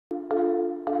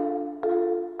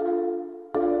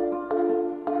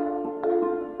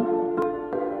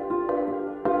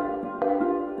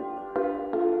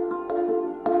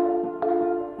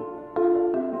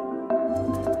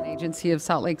City of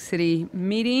Salt Lake City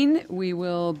meeting. We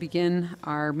will begin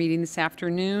our meeting this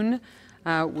afternoon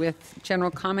with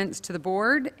general comments to the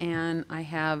board. And I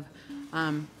have,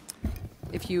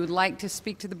 if you would like to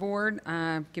speak to the board,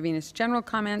 giving us general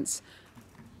comments,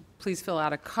 please fill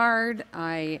out a card.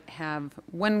 I have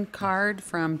one card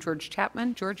from George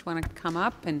Chapman. George, want to come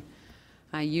up? And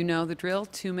you know the drill,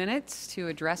 2 minutes to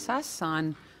address us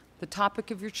on the topic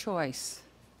of your choice.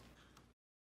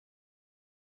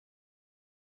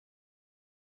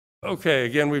 Okay,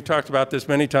 again, we've talked about this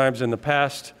many times in the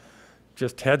past.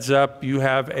 Just heads up, you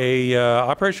have a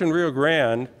Operation Rio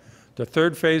Grande. The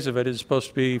third phase of it is supposed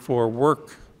to be for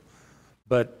work,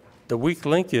 but the weak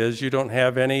link is you don't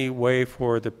have any way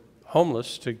for the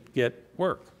homeless to get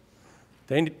work.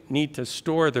 They need to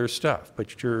store their stuff,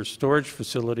 but your storage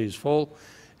facility is full.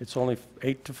 It's only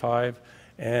 8 to 5,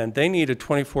 and they need a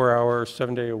 24-hour,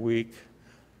 7-day-a-week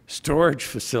storage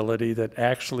facility that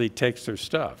actually takes their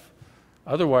stuff.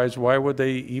 Otherwise, why would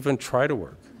they even try to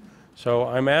work? So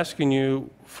I'm asking you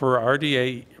for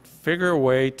RDA, figure a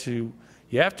way to,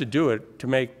 you have to do it to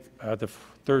make the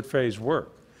third phase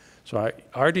work. So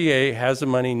RDA has the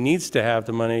money, needs to have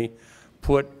the money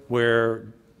put where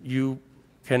you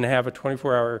can have a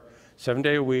 24-hour,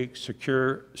 7-day-a-week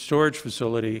secure storage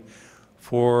facility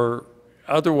for,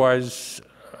 otherwise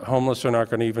homeless are not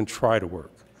going to even try to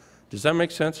work. Does that make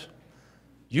sense?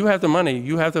 You have the money,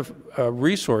 you have the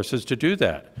resources to do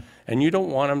that, and you don't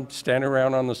want them standing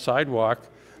around on the sidewalk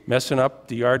messing up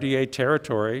the RDA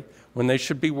territory when they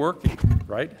should be working,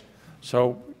 right?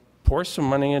 So pour some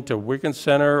money into Wiggins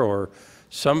Center or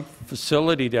some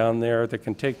facility down there that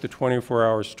can take the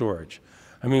 24-hour storage.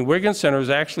 I mean, Wiggins Center is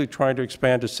actually trying to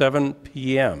expand to 7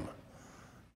 p.m.,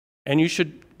 and you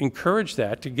should encourage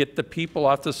that to get the people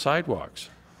off the sidewalks.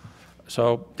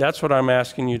 So that's what I'm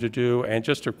asking you to do. And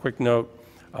just a quick note,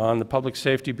 on the public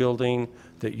safety building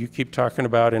that you keep talking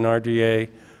about in RDA,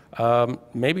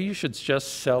 maybe you should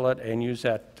just sell it and use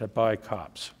that to buy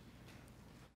cops.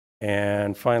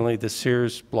 And finally, the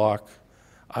Sears block.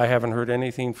 I haven't heard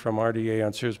anything from RDA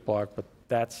on Sears block, but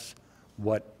that's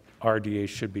what RDA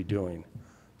should be doing.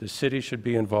 The city should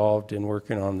be involved in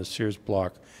working on the Sears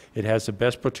block. It has the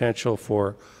best potential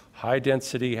for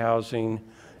high-density housing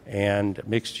and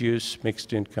mixed-use,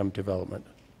 mixed-income development.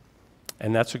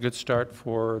 And that's a good start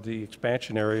for the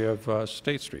expansion area of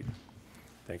State Street.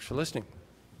 Thanks for listening.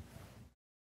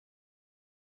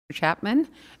 Chapman.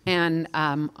 And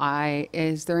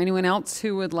is there anyone else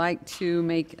who would like to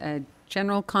make a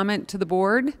general comment to the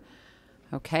board?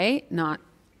 Okay, not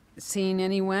seeing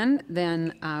anyone,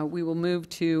 then we will move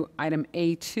to item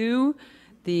A2,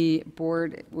 the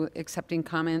board accepting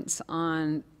comments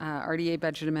on RDA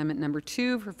budget amendment number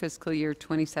 2 for fiscal year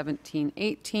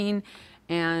 2017-18.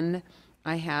 And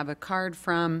I have a card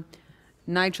from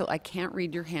Nigel. I can't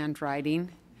read your handwriting.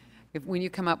 When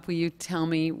you come up, will you tell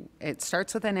me? It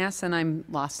starts with an S, and I'm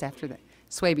lost after that.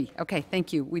 Swaby. Okay,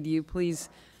 thank you. Would you please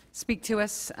speak to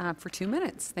us for 2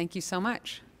 minutes? Thank you so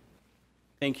much.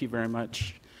 Thank you very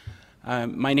much.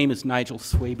 My name is Nigel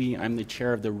Swaby. I'm the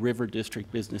chair of the River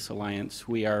District Business Alliance.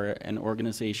 We are an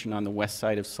organization on the west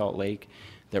side of Salt Lake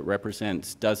that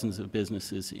represents dozens of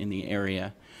businesses in the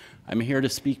area. I'm here to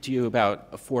speak to you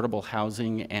about affordable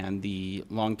housing and the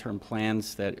long-term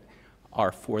plans that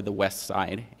are for the west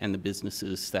side and the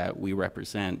businesses that we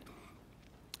represent.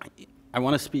 I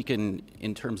want to speak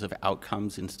in terms of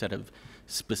outcomes instead of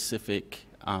specific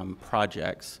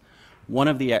projects.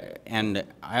 And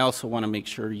I also want to make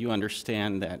sure you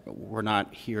understand that we're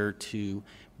not here to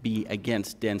be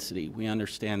against density. We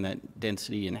understand that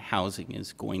density in housing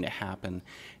is going to happen,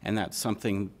 and that's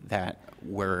something that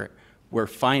we're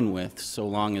fine with so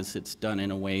long as it's done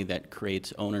in a way that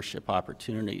creates ownership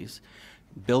opportunities.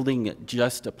 Building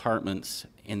just apartments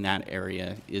in that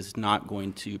area is not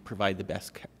going to provide the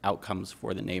best outcomes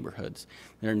for the neighborhoods.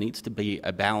 There needs to be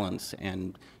a balance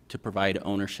and to provide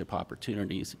ownership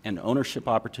opportunities, and ownership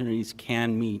opportunities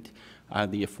can meet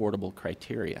the affordable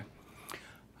criteria.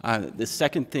 The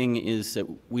second thing is that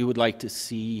we would like to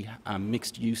see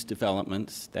mixed-use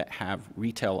developments that have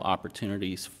retail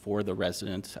opportunities for the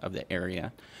residents of the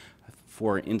area.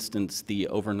 For instance, the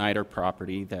Overnighter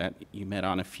property that you met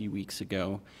on a few weeks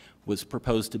ago was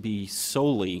proposed to be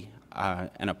solely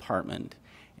an apartment.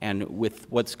 And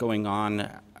with what's going on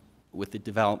with the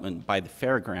development by the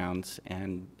fairgrounds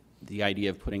and the idea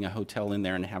of putting a hotel in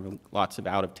there and having lots of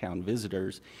out-of-town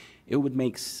visitors, it would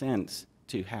make sense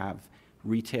to have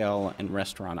retail and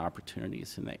restaurant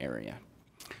opportunities in the area.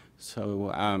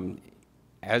 So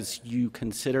as you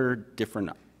consider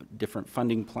different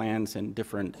funding plans and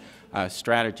different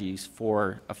strategies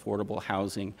for affordable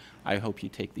housing, I hope you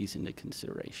take these into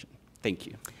consideration. Thank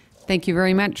you. Thank you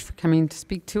very much for coming to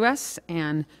speak to us.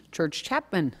 And George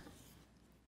Chapman.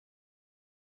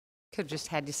 Could have just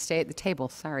had to stay at the table.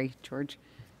 Sorry, George.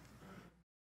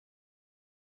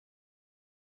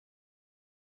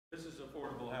 This is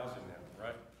affordable housing now,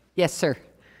 right? Yes, sir.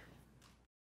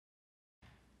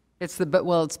 It's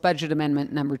it's budget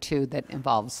amendment number 2 that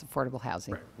involves affordable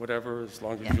housing. Right. Whatever, as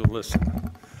long as you'll listen.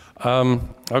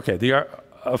 Okay, the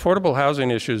affordable housing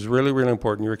issue is really, really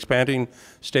important. You're expanding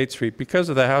State Street because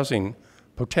of the housing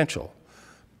potential.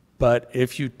 But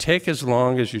if you take as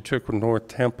long as you took with North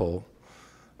Temple,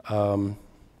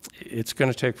 it's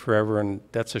going to take forever, and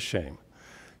that's a shame.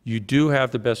 You do have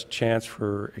the best chance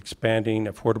for expanding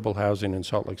affordable housing in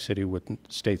Salt Lake City with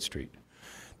State Street.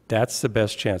 That's the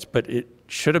best chance, but it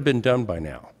should have been done by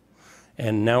now.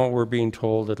 And now we're being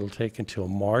told it'll take until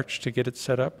March to get it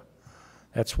set up.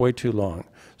 That's way too long.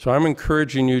 So I'm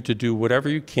encouraging you to do whatever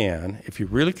you can. If you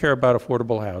really care about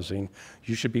affordable housing,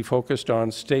 you should be focused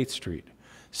on State Street.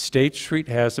 State Street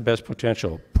has the best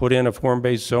potential. Put in a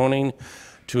form-based zoning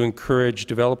to encourage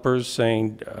developers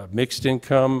saying mixed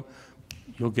income,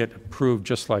 you'll get approved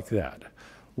just like that.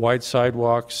 Wide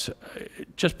sidewalks,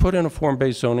 just put in a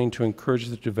form-based zoning to encourage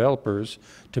the developers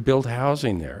to build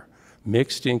housing there.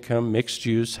 Mixed income, mixed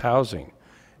use housing.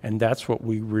 And that's what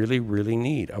we really, really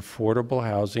need, affordable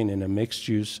housing in a mixed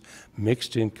use,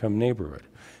 mixed income neighborhood.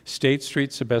 State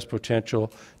Street's the best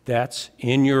potential. That's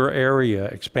in your area,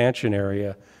 expansion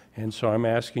area. And so I'm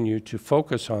asking you to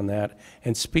focus on that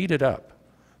and speed it up,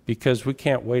 because we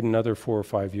can't wait another 4 or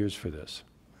 5 years for this.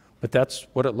 But that's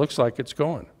what it looks like it's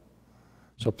going.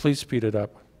 So please speed it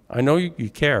up. I know you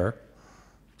care.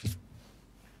 Just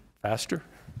faster.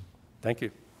 Thank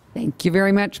you. Thank you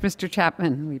very much, Mr.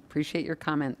 Chapman. We appreciate your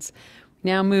comments.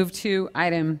 Now move to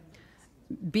item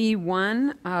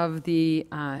B1 of the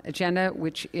agenda,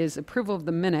 which is approval of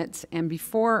the minutes. And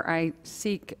before I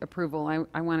seek approval,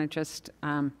 I want to just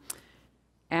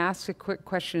ask a quick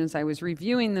question. As I was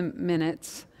reviewing the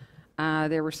minutes,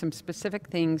 there were some specific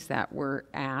things that were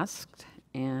asked,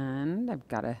 and I've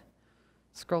got to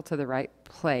scroll to the right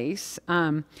place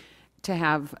to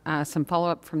have some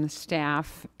follow-up from the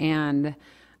staff. And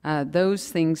those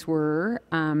things were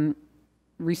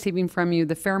receiving from you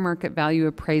the fair market value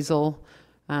appraisal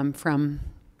from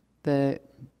the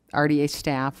RDA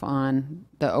staff on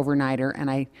the overnighter,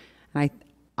 and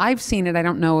I've seen it. I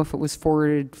don't know if it was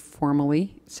forwarded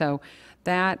formally. So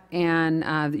that,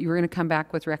 and you were going to come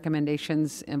back with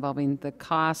recommendations involving the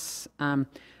costs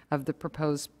of the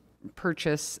proposed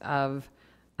purchase of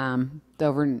the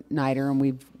overnighter, and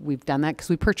we've done that because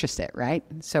we purchased it, right?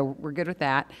 So we're good with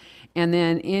that. And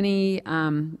then any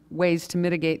ways to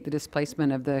mitigate the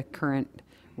displacement of the current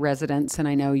residents, and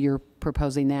I know you're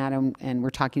proposing that, and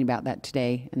we're talking about that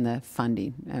today in the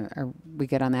funding. Are we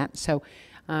good on that? So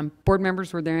board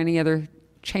members, were there any other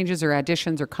changes or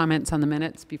additions or comments on the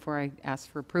minutes before I ask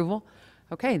for approval?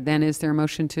 Okay, then is there a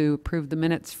motion to approve the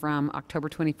minutes from October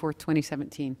 24th,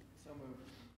 2017? So moved.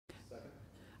 Second.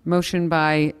 Motion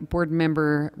by board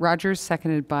member Rogers,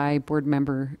 seconded by board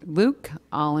member Luke.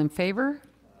 All in favor?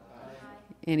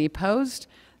 Any opposed?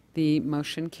 The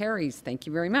motion carries. Thank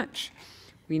you very much.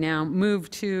 We now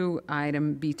move to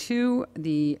item B2,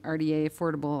 the RDA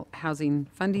Affordable Housing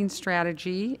Funding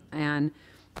Strategy. And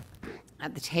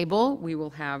at the table, we will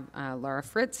have Laura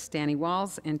Fritz, Danny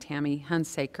Walls, and Tammy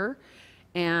Hunsaker.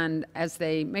 And as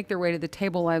they make their way to the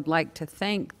table, I'd like to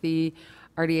thank the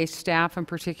RDA staff, and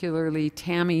particularly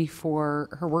Tammy, for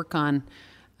her work on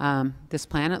this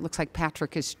plan. It looks like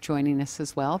Patrick is joining us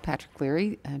as well, Patrick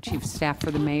Leary, Chief of Staff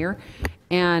for the Mayor.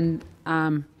 And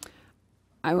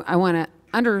I want to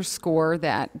underscore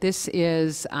that this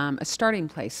is a starting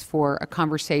place for a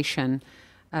conversation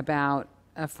about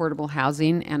affordable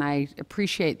housing, and I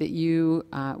appreciate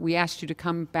that we asked you to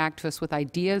come back to us with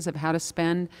ideas of how to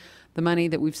spend the money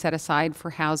that we've set aside for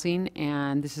housing,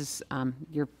 and this is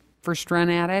your first run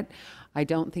at it. I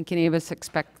don't think any of us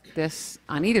expect this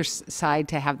on either side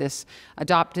to have this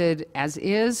adopted as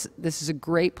is. This is a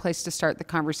great place to start the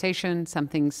conversation. Some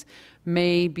things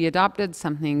may be adopted,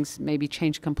 some things may be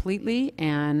changed completely,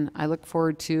 and I look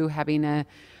forward to having a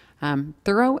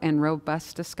thorough and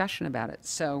robust discussion about it.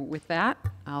 So with that,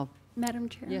 I'll... Madam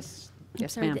Chair? Yes. I'm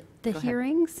Yes, sorry, ma'am. the Go ahead.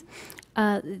 hearings,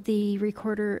 the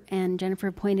recorder and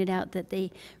Jennifer pointed out that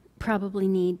they probably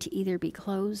need to either be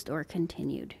closed or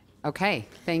continued. Okay,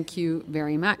 thank you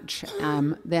very much.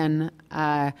 Then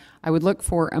I would look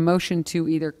for a motion to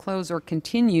either close or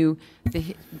continue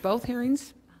both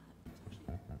hearings.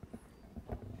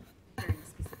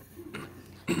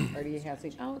 RDA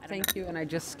housing. Oh, thank you. And I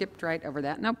just skipped right over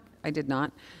that. Nope, I did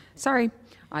not. Sorry,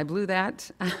 I blew that.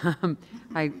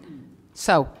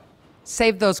 So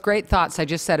save those great thoughts I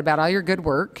just said about all your good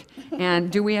work.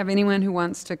 And do we have anyone who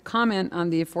wants to comment on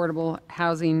the affordable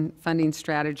housing funding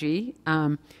strategy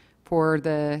for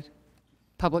the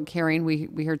public hearing?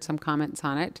 We heard some comments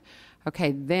on it.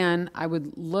 Okay, then I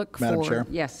would look for... Madam Chair?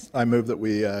 Yes. I move that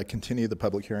we continue the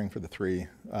public hearing for the three,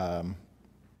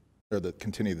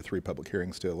 continue the three public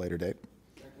hearings to a later date.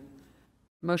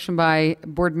 Motion by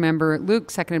Board Member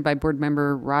Luke, seconded by Board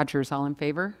Member Rogers. All in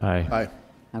favor? Aye. Aye.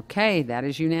 Okay, that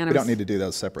is unanimous. We don't need to do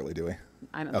those separately, do we?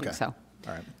 I don't think so.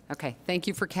 All right. Okay, thank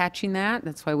you for catching that.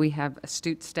 That's why we have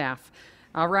astute staff.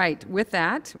 All right, with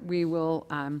that, we will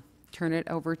turn it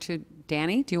over to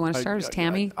Danny. Do you want to start as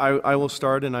Tammy? I will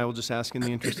start, and I will just ask in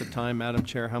the interest of time, Madam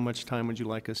Chair, how much time would you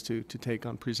like us to take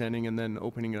on presenting and then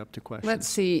opening it up to questions? Let's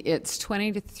see, it's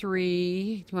 20 to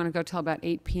 3. Do you want to go till about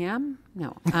 8 p.m.?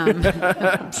 No.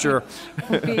 Sure.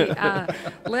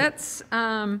 Let's,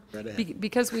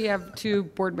 because we have two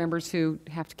board members who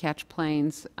have to catch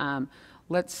planes,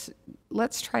 let's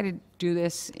try to do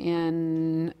this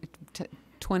in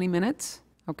 20 minutes,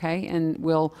 okay? And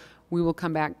we will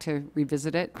come back to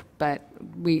revisit it, but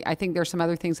I think there's some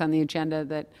other things on the agenda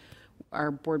that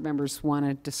our board members want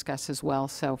to discuss as well.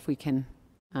 So if we can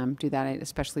do that,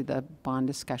 especially the bond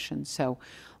discussion. So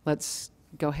let's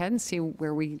go ahead and see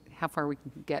how far we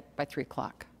can get by 3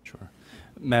 o'clock. Sure.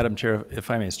 Madam Chair, if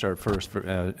I may start first,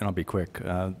 and I'll be quick.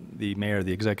 The mayor,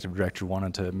 the executive director,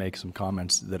 wanted to make some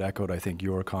comments that echoed, I think,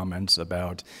 your comments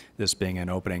about this being an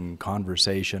opening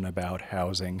conversation about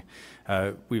housing.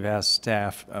 We've asked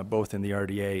staff, both in the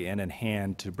RDA and in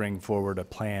hand, to bring forward a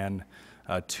plan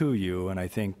to you, and I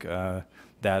think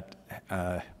that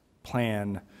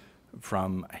plan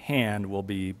from hand will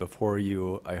be before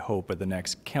you, I hope, at the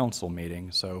next council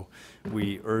meeting. So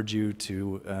we urge you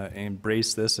to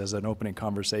embrace this as an opening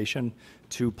conversation.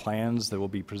 2 plans that will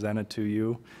be presented to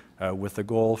you with the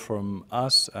goal from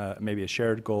us, maybe a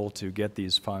shared goal, to get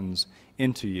these funds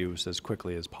into use as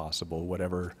quickly as possible,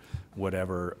 whatever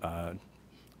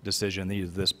decision either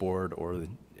this board or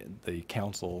the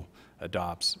council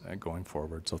adopts going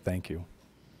forward. So thank you.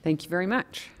 Thank you very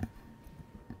much.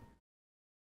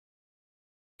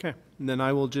 Okay, and then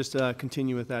I will just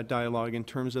continue with that dialogue in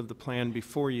terms of the plan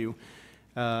before you.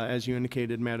 As you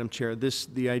indicated, Madam Chair,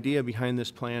 the idea behind this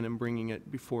plan and bringing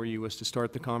it before you was to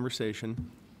start the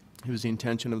conversation. It was the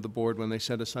intention of the board when they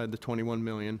set aside the $21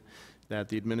 million that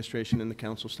the administration and the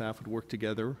council staff would work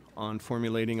together on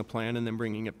formulating a plan and then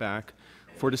bringing it back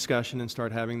for discussion and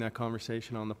start having that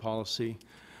conversation on the policy.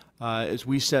 As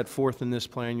we set forth in this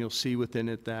plan, you'll see within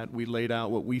it that we laid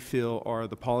out what we feel are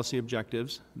the policy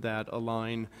objectives that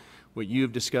align what you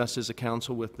have discussed as a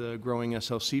council with the growing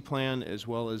SLC plan, as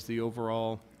well as the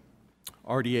overall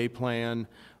RDA plan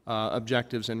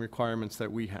objectives and requirements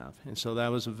that we have. And so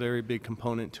that was a very big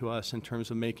component to us in terms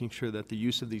of making sure that the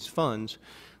use of these funds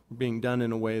were being done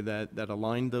in a way that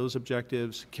aligned those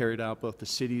objectives, carried out both the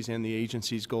city's and the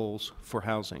agency's goals for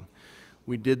housing.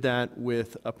 We did that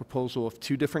with a proposal of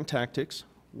 2 different tactics,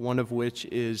 one of which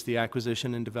is the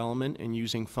acquisition and development and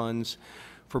using funds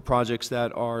for projects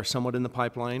that are somewhat in the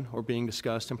pipeline or being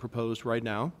discussed and proposed right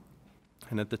now.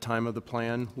 And at the time of the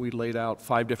plan, we laid out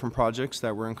 5 different projects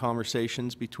that were in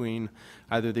conversations between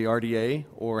either the RDA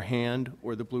or HAND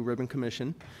or the Blue Ribbon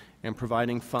Commission, and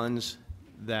providing funds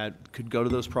that could go to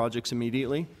those projects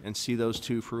immediately and see those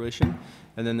to fruition.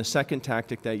 And then the second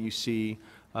tactic that you see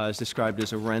is described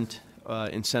as a rent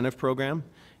incentive program,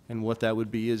 and what that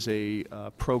would be is a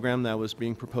program that was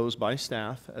being proposed by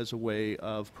staff as a way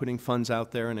of putting funds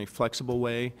out there in a flexible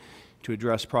way to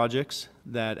address projects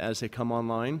that, as they come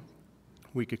online,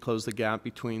 we could close the gap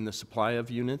between the supply of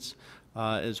units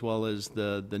as well as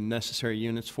the necessary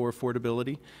units for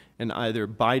affordability, and either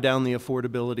buy down the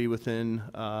affordability within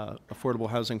affordable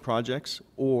housing projects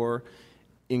or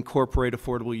incorporate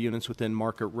affordable units within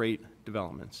market rate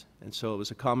developments. And so it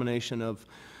was a combination of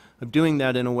doing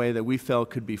that in a way that we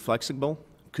felt could be flexible,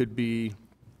 could be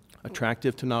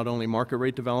attractive to not only market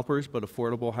rate developers, but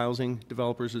affordable housing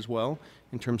developers as well,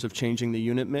 in terms of changing the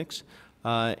unit mix,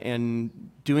 and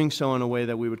doing so in a way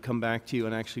that we would come back to you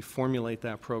and actually formulate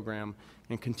that program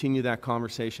and continue that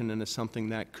conversation into something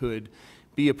that could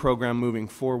be a program moving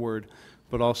forward,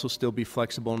 but also still be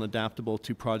flexible and adaptable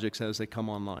to projects as they come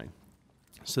online.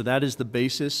 So that is the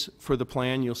basis for the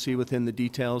plan. You'll see within the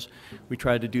details, we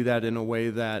tried to do that in a way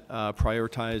that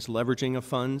prioritized leveraging of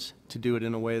funds, to do it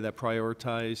in a way that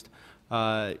prioritized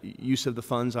use of the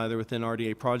funds either within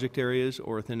RDA project areas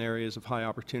or within areas of high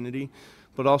opportunity,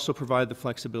 but also provide the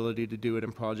flexibility to do it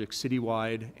in projects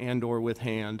citywide and or with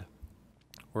HAND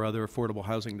or other affordable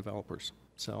housing developers.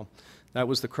 So that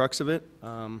was the crux of it.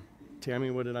 Tammy,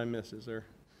 what did I miss? Is there?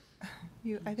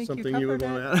 I think you Something you would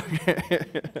covered want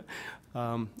to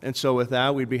add? And so with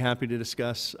that, we'd be happy to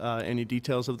discuss any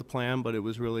details of the plan, but it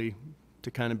was really to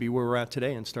kind of be where we're at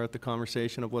today and start the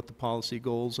conversation of what the policy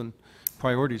goals and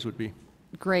priorities would be.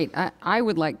 Great. I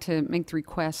would like to make the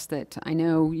request that I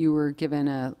know you were given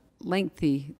a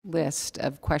lengthy list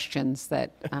of questions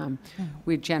that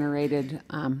we generated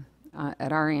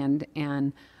at our end,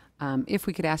 and if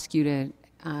we could ask you to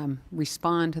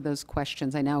respond to those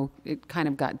questions. I know it kind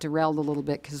of got derailed a little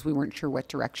bit because we weren't sure what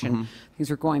direction things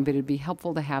were going, but it'd be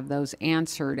helpful to have those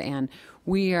answered. And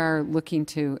we are looking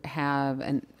to have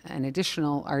an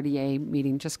additional RDA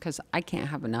meeting just because I can't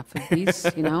have enough of these,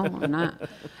 you know, I'm not,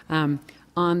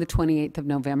 on the 28th of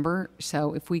November.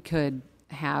 So if we could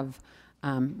have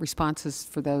responses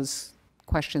for those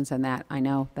questions and that, I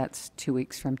know that's 2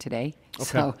 weeks from today. Okay.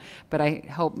 So, but I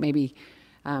hope maybe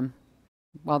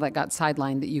while that got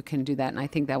sidelined that you can do that, and I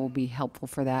think that will be helpful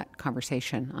for that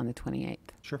conversation on the 28th.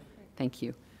 Sure. Thank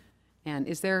you. And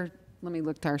is there, let me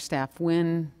look to our staff,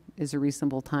 when is a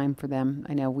reasonable time for them?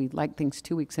 I know we like things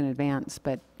 2 weeks in advance,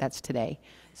 but that's today.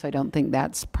 So I don't think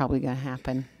that's probably going to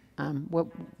happen. What,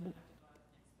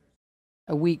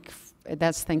 a week,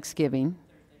 that's Thanksgiving.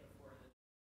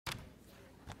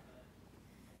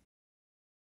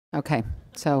 Okay,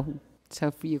 so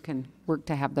if you can work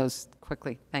to have those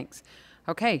quickly, thanks.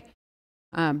 Okay,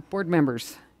 board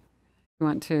members, you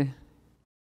want to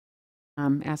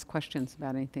ask questions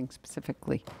about anything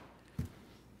specifically?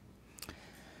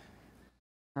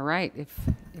 All right, if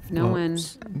no one...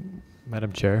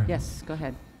 Madam Chair? Yes, go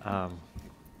ahead.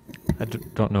 I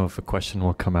don't know if a question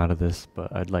will come out of this,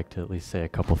 but I'd like to at least say a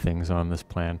couple things on this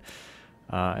plan.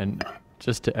 And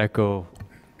just to echo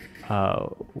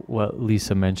what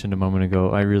Lisa mentioned a moment ago,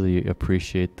 I really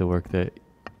appreciate the work that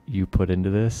you put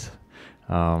into this.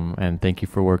 And thank you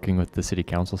for working with the City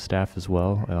Council staff as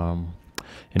well.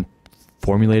 In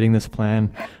formulating this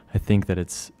plan, I think that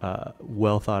it's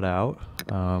well thought out,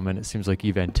 and it seems like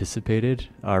you've anticipated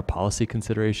our policy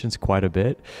considerations quite a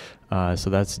bit. So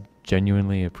that's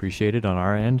genuinely appreciated on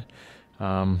our end.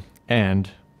 And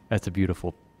that's a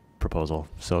beautiful proposal.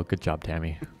 So good job,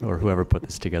 Tammy, or whoever put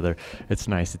this together. It's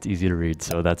nice, it's easy to read,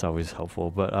 so that's always helpful.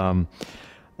 But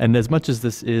and as much as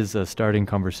this is a starting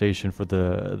conversation for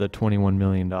the $21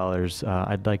 million,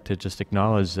 I'd like to just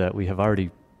acknowledge that we have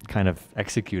already kind of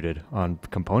executed on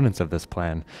components of this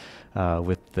plan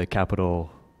with the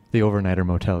overnighter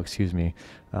motel, excuse me,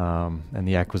 and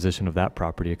the acquisition of that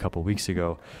property a couple weeks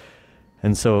ago.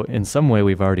 And so in some way,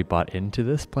 we've already bought into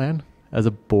this plan as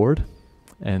a board.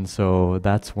 And so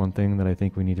that's one thing that I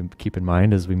think we need to keep in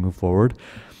mind as we move forward.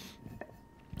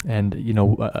 And, you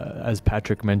know, as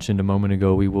Patrick mentioned a moment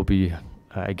ago, we will be,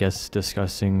 I guess,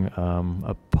 discussing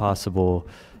a possible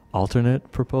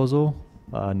alternate proposal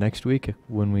next week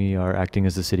when we are acting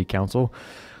as the city council.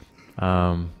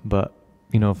 But,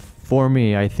 you know, for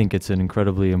me, I think it's an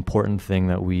incredibly important thing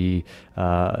that we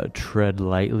tread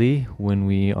lightly when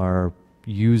we are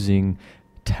using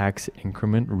tax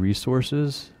increment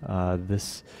resources.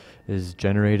 This is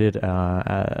generated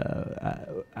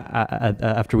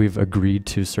after we've agreed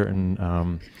to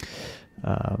certain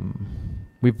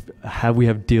we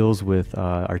have deals with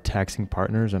our taxing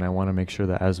partners, and I want to make sure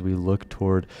that as we look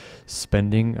toward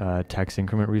spending tax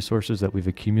increment resources that we've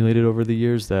accumulated over the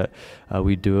years, that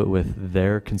we do it with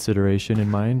their consideration in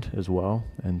mind as well.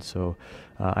 And so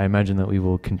I imagine that we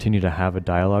will continue to have a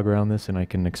dialogue around this, and I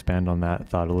can expand on that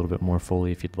thought a little bit more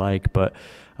fully if you'd like. But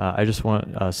I just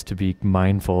want us to be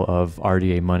mindful of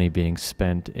RDA money being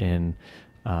spent in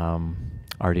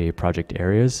RDA project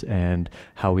areas and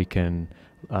how we can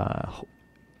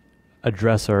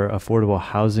address our affordable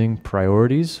housing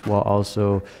priorities while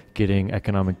also getting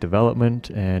economic development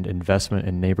and investment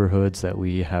in neighborhoods that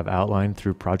we have outlined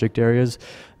through project areas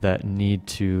that need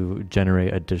to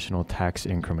generate additional tax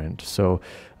increment. So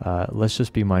let's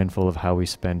just be mindful of how we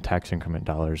spend tax increment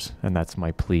dollars, and that's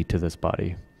my plea to this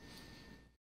body.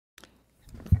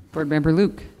 Board Member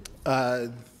Luke.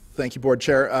 Thank you, Board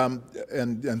Chair,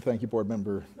 and thank you, Board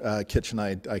Member Kitchen.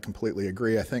 I completely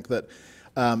agree. I think that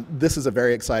this is a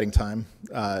very exciting time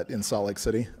in Salt Lake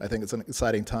City. I think it's an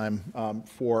exciting time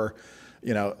for,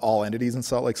 you know, all entities in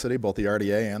Salt Lake City, both the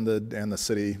RDA and the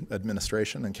city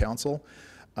administration and council.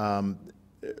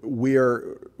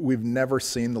 We've never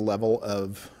seen the level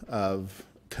of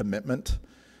commitment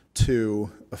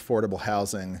to affordable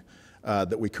housing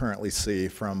that we currently see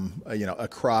from you know,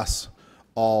 across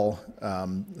all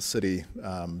city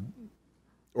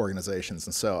organizations.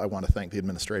 And so I want to thank the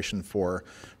administration for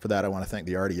that. I want to thank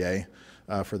the RDA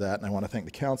for that, and I want to thank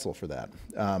the council for that.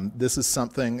 This is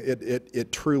something,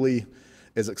 it truly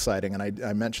is exciting. And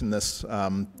I mentioned this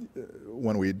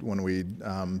when we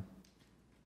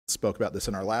spoke about this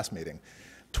in our last meeting.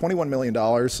 $21 million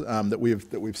that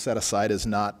we've set aside is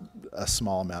not a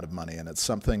small amount of money, and it's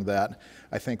something that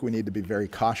I think we need to be very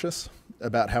cautious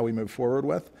about how we move forward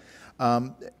with.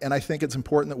 And I think it's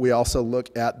important that we also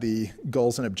look at the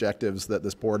goals and objectives that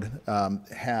this board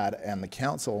had and the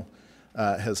council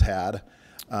has had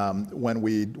when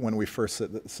we first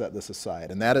set this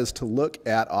aside, and that is to look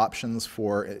at options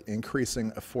for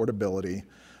increasing affordability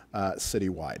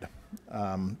citywide.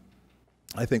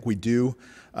 I think we do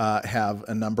have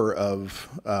a number of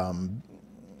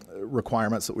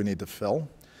requirements that we need to fill.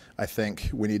 I think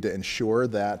we need to ensure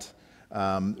that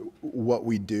what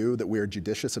we do, that we are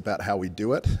judicious about how we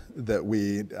do it, that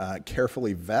we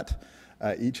carefully vet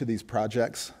each of these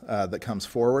projects that comes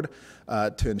forward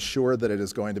to ensure that it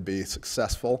is going to be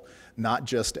successful, not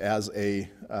just as a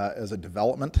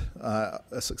development,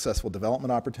 a successful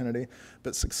development opportunity,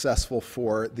 but successful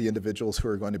for the individuals who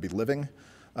are going to be living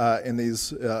in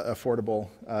these affordable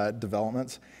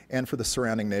developments, and for the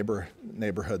surrounding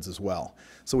neighborhoods as well.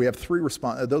 So we have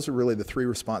those are really the three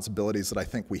responsibilities that I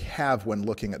think we have when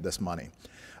looking at this money.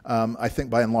 I think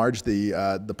by and large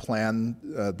the plan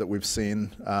that we've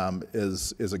seen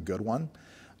is a good one.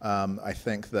 I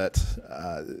think that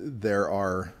there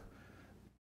are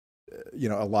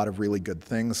a lot of really good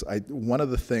things. One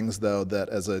of the things though that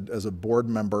as a board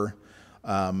member,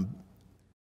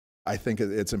 I think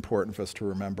it's important for us to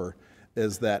remember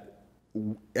is that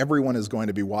everyone is going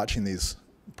to be watching these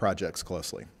projects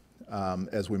closely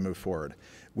as we move forward.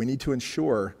 We need to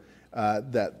ensure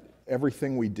that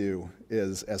everything we do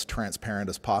is as transparent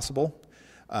as possible,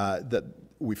 that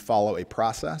we follow a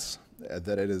process,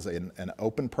 that it is an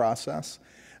open process,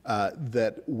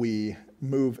 that we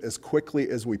move as quickly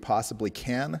as we possibly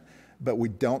can, but we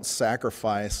don't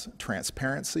sacrifice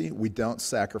transparency, we don't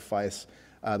sacrifice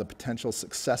the potential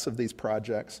success of these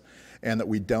projects, and that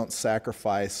we don't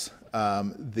sacrifice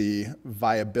the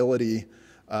viability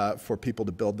for people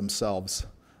to build themselves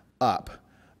up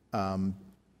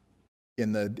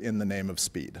in the name of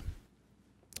speed.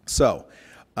 So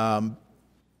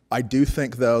I do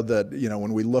think though that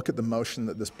when we look at the motion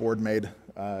that this board made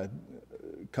a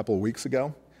couple of weeks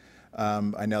ago,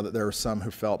 I know that there are some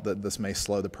who felt that this may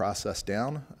slow the process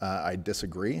down. I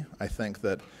disagree. I think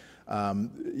that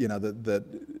that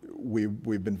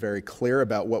we've been very clear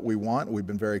about what we want. We've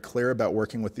been very clear about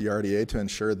working with the RDA to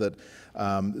ensure that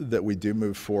that we do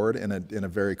move forward in a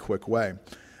very quick way.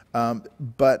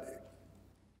 But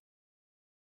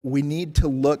we need to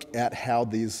look at how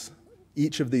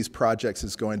each of these projects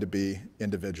is going to be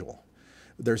individual.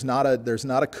 There's not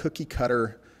a cookie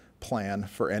cutter plan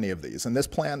for any of these. And this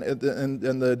plan, and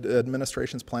the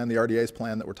administration's plan, the RDA's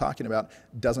plan that we're talking about,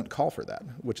 doesn't call for that,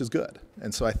 which is good.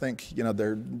 And so I think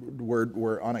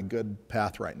we're on a good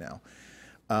path right now.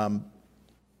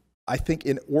 I think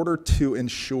in order to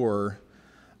ensure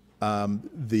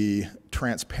the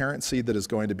transparency that is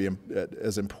going to be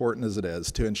as important as it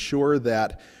is, to ensure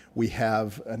that we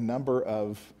have a number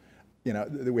of,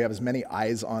 that we have as many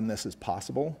eyes on this as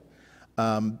possible,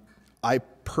 I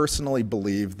personally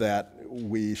believe that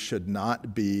we should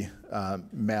not be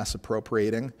mass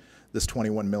appropriating this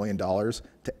 $21 million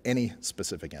to any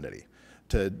specific entity,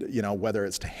 to whether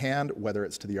it's to HAND, whether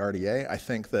it's to the RDA. I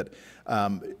think that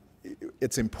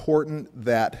it's important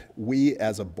that we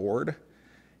as a board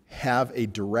have a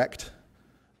direct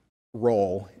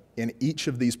role in each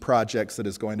of these projects that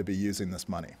is going to be using this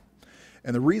money.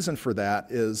 And the reason for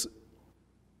that is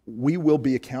we will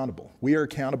be accountable. We are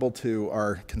accountable to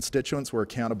our constituents. We're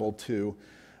accountable to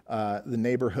the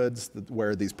neighborhoods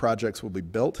where these projects will be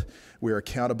built. We are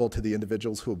accountable to the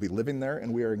individuals who will be living there,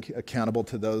 and we are accountable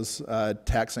to those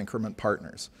tax increment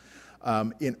partners.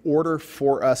 In order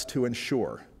for us to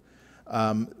ensure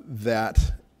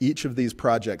that each of these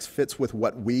projects fits with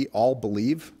what we all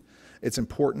believe, it's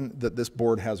important that this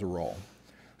board has a role.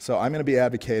 So I'm going to be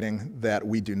advocating that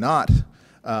we do not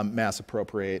mass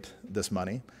appropriate this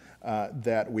money,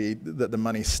 that the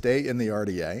money stay in the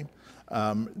RDA,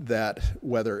 that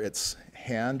whether it's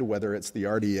HAND, whether it's the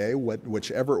RDA,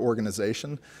 whichever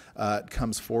organization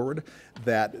comes forward,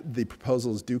 that the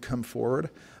proposals do come forward.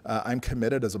 I'm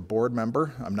committed as a board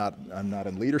member. I'm not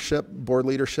in board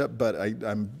leadership, but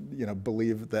I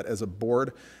believe that as a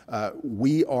board,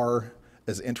 we are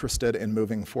as interested in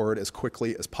moving forward as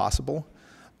quickly as possible.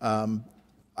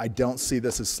 I don't see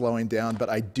this as slowing down, but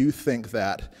I do think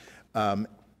that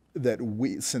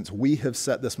since we have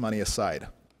set this money aside,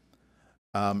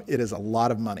 it is a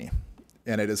lot of money,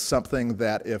 and it is something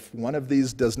that if one of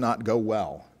these does not go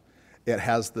well, it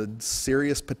has the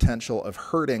serious potential of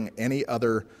hurting any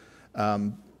other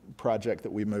project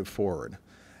that we move forward.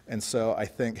 And so I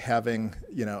think having,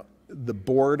 the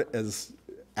board as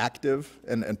active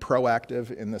and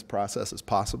proactive in this process as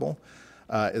possible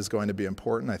is going to be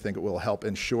important. I think it will help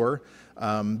ensure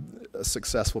a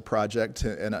successful project,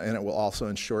 and it will also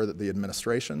ensure that the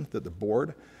administration, that the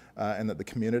board, and that the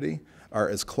community are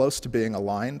as close to being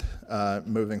aligned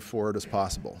moving forward as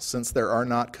possible. Since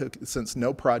since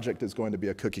no project is going to be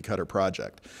a cookie cutter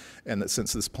project, and that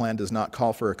since this plan does not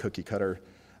call for a cookie cutter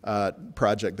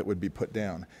project that would be put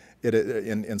down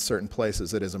in certain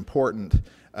places, it is important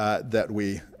that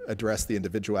we address the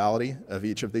individuality of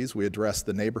each of these. We address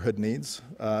the neighborhood needs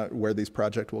where these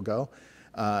projects will go,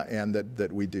 and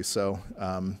that we do so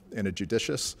in a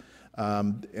judicious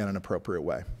and an appropriate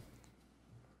way.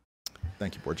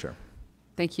 Thank you, Board Chair.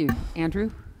 Thank you. Andrew?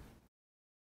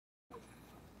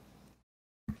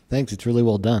 Thanks. It's really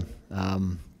well done.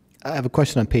 I have a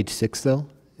question on page 6, though,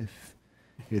 if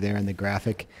you're there in the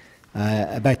graphic.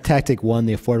 About Tactic 1,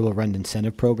 the Affordable Rent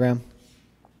Incentive Program.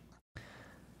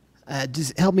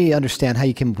 Just help me understand how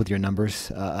you came up with your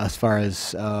numbers as far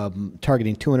as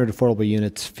targeting 200 affordable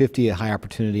units, 50 at high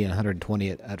opportunity, and 120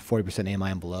 at 40%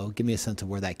 AMI and below. Give me a sense of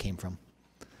where that came from.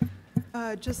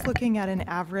 Just looking at an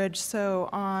average, so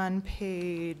on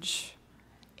page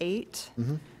 8,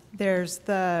 there's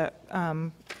the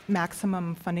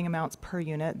maximum funding amounts per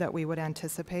unit that we would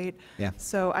anticipate. Yeah.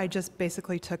 So I just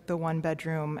basically took the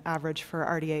one-bedroom average for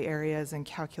RDA areas and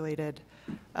calculated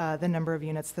the number of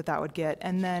units that would get.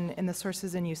 And then in the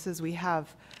sources and uses, we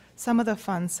have some of the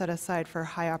funds set aside for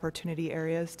high opportunity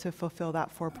areas to fulfill that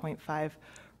 4.5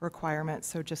 requirement.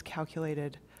 So just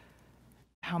calculated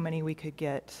how many we could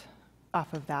get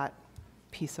off of that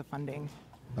piece of funding.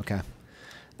 Okay.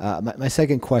 My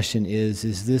second question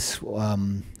is this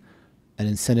an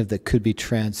incentive that could be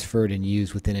transferred and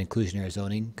used within inclusionary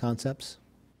zoning concepts?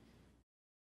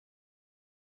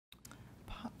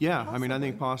 Yeah, I mean, I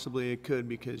think possibly it could,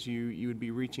 because you would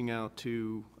be reaching out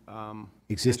to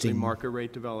Existing market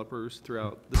rate developers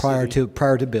throughout the prior city.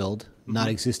 prior to build, not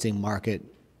existing market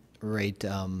rate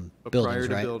buildings, prior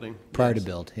to right? building, Prior yes. to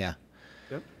build, yeah.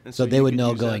 Yep. And So they you would could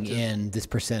know use that going to- in this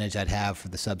percentage I'd have for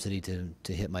the subsidy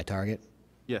to hit my target.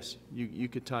 Yes, you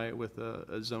could tie it with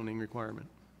a zoning requirement.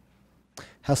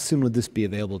 How soon would this be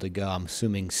available to go? I'm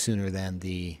assuming sooner than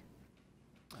the.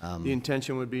 The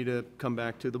intention would be to come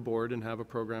back to the board and have a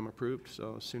program approved,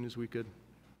 so as soon as we could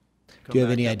come Do you have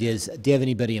back any up. ideas? Do you have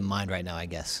anybody in mind right now, I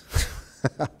guess?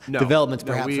 No. Developments,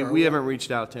 No, perhaps. we haven't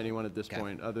reached out to anyone at this Okay.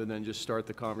 point, other than just start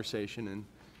the conversation and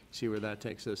see where that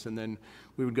takes us. And then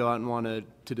we would go out and want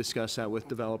to discuss that with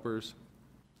developers,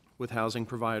 with housing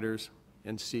providers,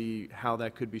 and see how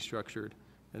that could be structured,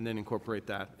 and then incorporate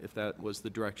that, if that was the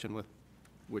direction with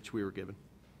which we were given.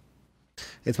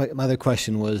 It's my other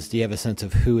question was, do you have a sense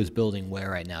of who is building where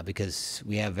right now? Because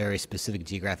we have very specific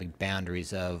geographic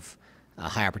boundaries of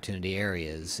high opportunity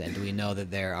areas, and do we know that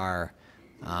there are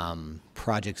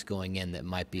projects going in that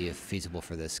might be feasible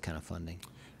for this kind of funding?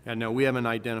 Yeah, no, we haven't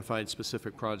identified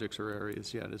specific projects or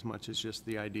areas yet, as much as just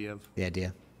the idea of, The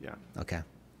idea? yeah. Okay.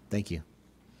 Thank you.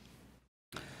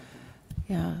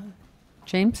 Yeah.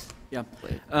 James? Yeah.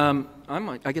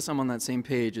 I guess I'm on that same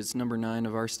page. It's number 9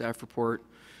 of our staff report.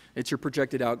 It's your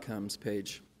projected outcomes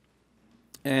page.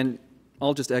 And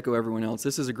I'll just echo everyone else.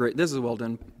 This is a well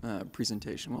done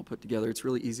presentation, well put together. It's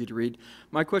really easy to read.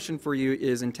 My question for you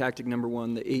is in tactic number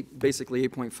 1, basically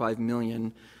 8.5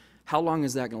 million. How long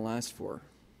is that going to last for?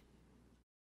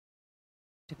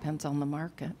 Depends on the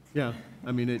market. Yeah,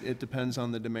 I mean, it depends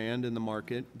on the demand in the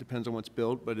market, depends on what's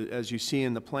built, but as you see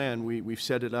in the plan, we've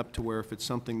set it up to where if it's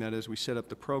something that as we set up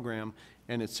the program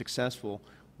and it's successful,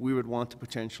 we would want to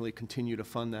potentially continue to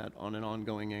fund that on an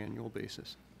ongoing annual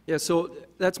basis. Yeah, so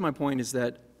that's my point, is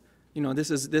that, you know, this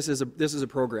is a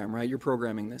program, right? You're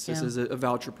programming this. This Yeah. is a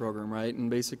voucher program, right? And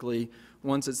basically,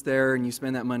 once it's there and you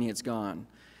spend that money, it's gone.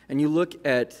 And you look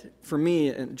at, for me,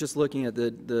 and just looking at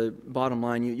the bottom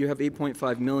line, you have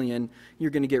 8.5 million, you're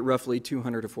going to get roughly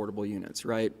 200 affordable units,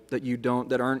 right?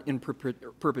 That aren't in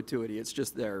perpetuity. It's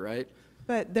just there, right?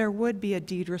 But there would be a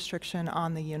deed restriction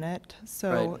on the unit,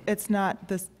 so Right. it's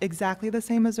not exactly the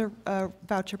same as a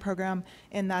voucher program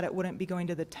in that it wouldn't be going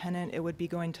to the tenant, it would be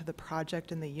going to the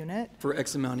project and the unit. For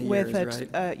X amount of With years,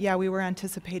 right? yeah, we were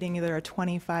anticipating either a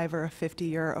 25 or a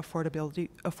 50-year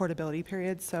affordability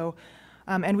period. So,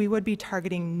 and we would be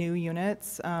targeting new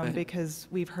units Right. because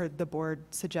we've heard the board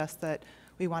suggest that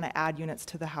we want to add units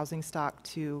to the housing stock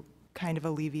to kind of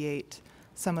alleviate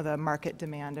some of the market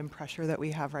demand and pressure that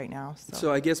we have right now.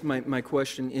 So I guess my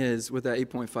question is, with that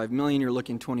 8.5 million, you're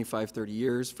looking 25, 30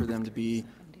 years for them to be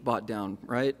bought down,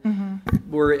 right?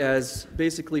 Mm-hmm. Whereas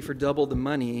basically for double the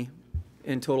money,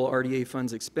 in total RDA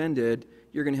funds expended,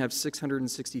 you're going to have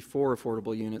 664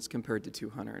 affordable units compared to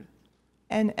 200.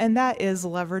 And that is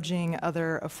leveraging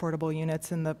other affordable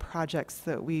units in the projects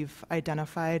that we've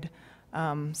identified.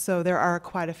 So there are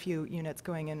quite a few units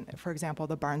going in, for example,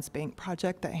 the Barnes Bank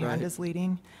project that Hand is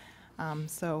leading.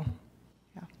 So,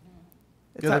 yeah.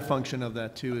 The other function of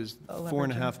that too is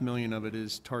 $4.5 million of it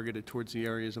is targeted towards the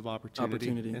areas of opportunity.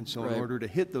 And so in order to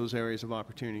hit those areas of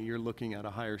opportunity, you're looking at a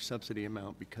higher subsidy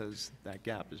amount because that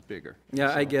gap is bigger.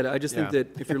 Yeah, so, I get it. I just think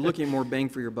that if you're looking more bang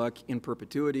for your buck in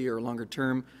perpetuity or longer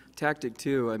term, tactic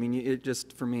two, I mean, it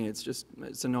just, for me, it's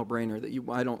a no-brainer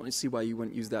that I don't see why you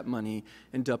wouldn't use that money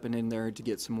and dump it in there to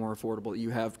get some more affordable that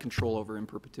you have control over in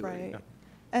perpetuity. Right. Yeah.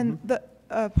 And the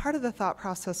part of the thought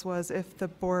process was if the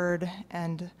board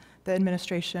and the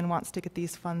administration wants to get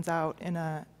these funds out in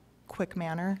a quick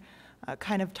manner,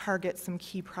 kind of target some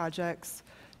key projects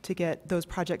to get those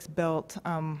projects built.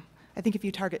 I think if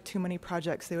you target too many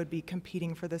projects, they would be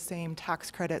competing for the same tax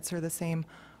credits or the same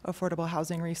affordable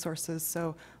housing resources.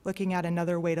 So looking at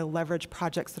another way to leverage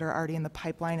projects that are already in the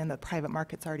pipeline and the private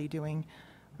market's already doing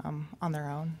on their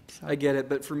own. So. I get it,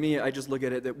 but for me, I just look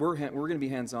at it that we're going to be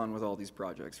hands-on with all these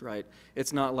projects, right?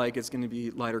 It's not like it's going to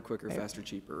be lighter, quicker, faster,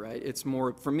 cheaper, right? It's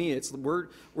more, for me, it's we're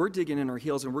digging in our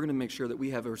heels and we're going to make sure that we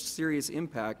have a serious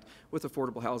impact with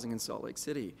affordable housing in Salt Lake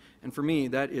City. And for me,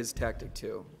 that is tactic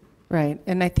two. Right,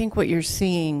 and I think what you're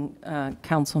seeing,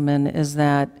 Councilman, is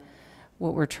that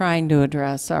what we're trying to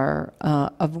address are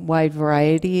a wide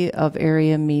variety of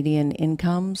area median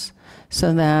incomes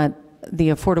so that the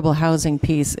affordable housing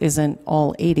piece isn't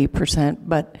all 80%,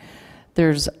 but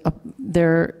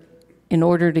in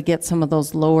order to get some of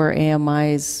those lower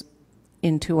AMIs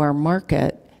into our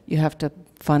market, you have to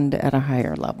fund at a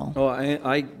higher level. Oh,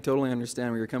 I totally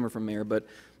understand where you're coming from, Mayor, but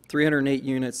 308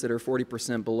 units that are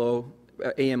 40% below,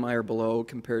 AMI or below,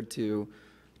 compared to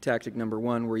tactic number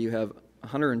one, where you have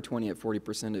 120 at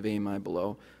 40% of AMI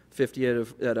below, 50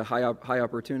 at a high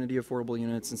opportunity affordable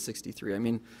units, and 63. I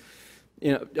mean,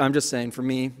 you know, I'm just saying, for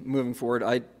me, moving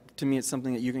forward, to me, it's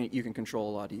something that you can control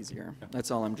a lot easier.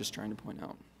 That's all I'm just trying to point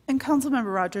out. And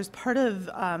Councilmember Rogers, part of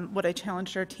what I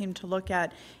challenged our team to look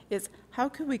at is how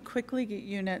could we quickly get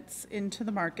units into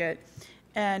the market,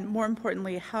 and more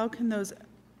importantly, how can those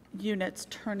units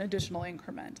turn additional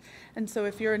increment? And so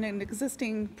if you're in an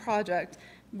existing project,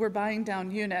 we're buying down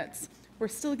units, we're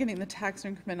still getting the tax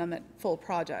increment on that full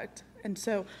project. And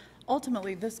so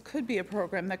ultimately, this could be a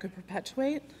program that could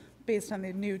perpetuate based on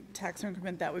the new tax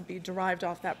increment that would be derived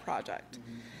off that project.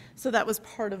 So that was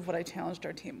part of what I challenged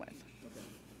our team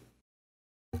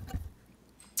with.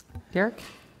 Derek?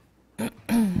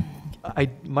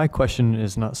 My question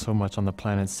is not so much on the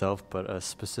plan itself, but a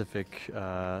specific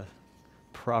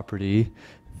property.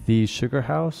 The Sugar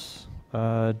House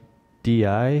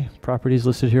DI properties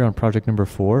listed here on project number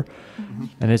 4.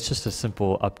 And it's just a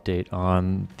simple update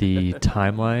on the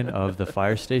timeline of the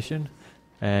fire station.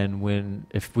 And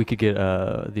if we could get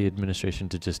the administration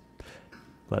to just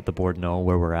let the board know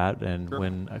where we're at and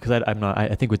because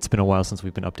I think it's been a while since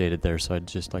we've been updated there, so I'd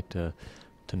just like to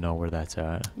know where that's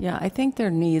at. Yeah, I think there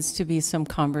needs to be some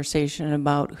conversation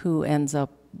about who ends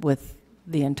up with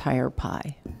the entire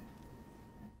pie.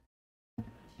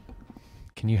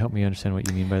 Can you help me understand what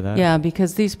you mean by that? Yeah,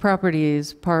 because these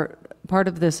properties, part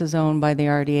of this is owned by the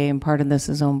RDA and part of this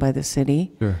is owned by the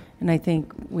city. Sure. And I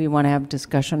think we want to have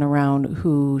discussion around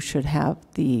who should have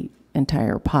the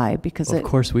entire pie because it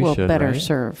will better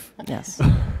serve. Yes.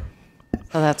 So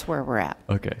that's where we're at.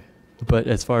 Okay. But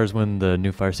as far as when the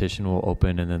new fire station will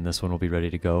open and then this one will be ready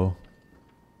to go,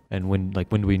 and when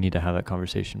do we need to have that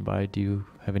conversation by? Do you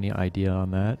have any idea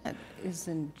on that? That is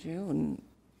in June.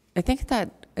 I think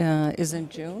that is in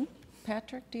June.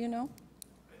 Patrick, do you know?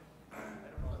 I don't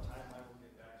know the timeline we'll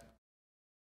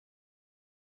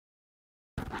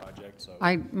get back. Project, so.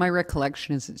 My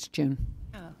recollection is it's June.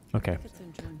 Okay. It's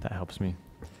in June. That helps me.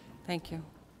 Thank you.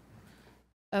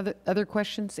 Other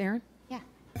questions, Erin? Yeah,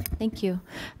 thank you.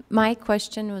 My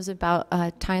question was about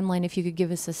a timeline, if you could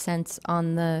give us a sense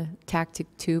on the Tactic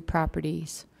 2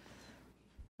 properties.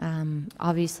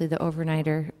 Obviously, the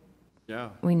overnighter,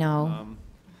 we know.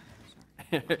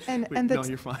 No,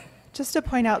 you're fine. Just to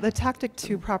point out, the Tactic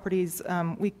 2 properties,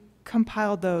 we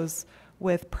compiled those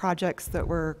with projects that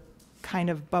were kind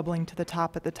of bubbling to the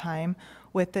top at the time,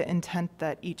 with the intent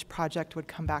that each project would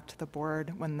come back to the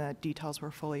board when the details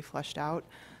were fully fleshed out.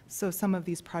 So some of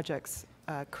these projects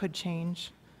could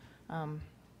change. Do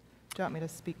you want me to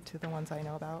speak to the ones I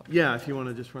know about? Yeah, if you want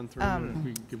to just run through them,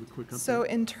 we can give a quick update. So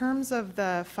in terms of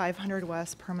the 500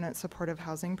 West Permanent Supportive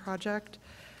Housing Project,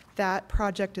 that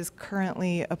project is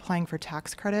currently applying for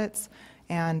tax credits,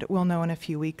 and we'll know in a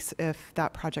few weeks if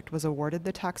that project was awarded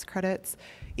the tax credits.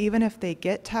 Even if they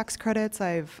get tax credits,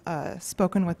 I've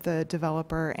spoken with the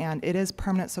developer, and it is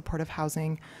permanent supportive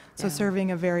housing, so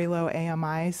serving a very low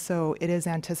AMI, so it is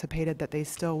anticipated that they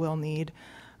still will need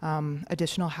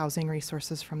additional housing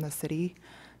resources from the city.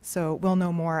 So we'll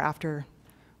know more after,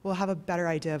 we'll have a better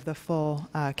idea of the full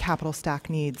capital stack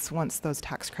needs once those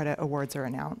tax credit awards are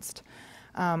announced.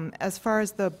 As far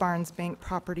as the Barnes Bank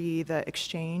property, the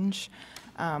exchange,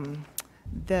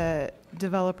 the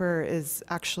developer is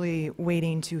actually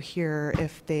waiting to hear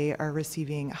if they are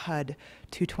receiving HUD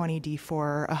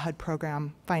 220D4, a HUD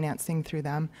program financing through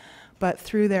them. But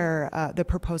through their the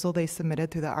proposal they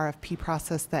submitted through the RFP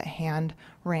process that Hand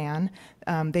ran,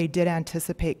 they did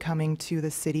anticipate coming to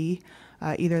the city,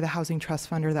 either the Housing Trust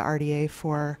Fund or the RDA,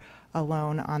 for a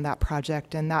loan on that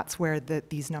project, and that's where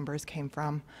these numbers came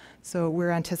from. So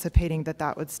we're anticipating that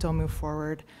that would still move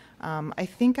forward. I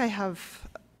think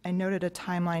I noted a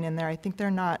timeline in there. I think they're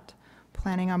not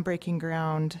planning on breaking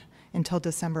ground until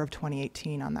December of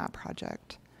 2018 on that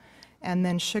project. And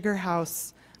then Sugar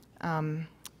House,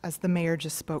 as the mayor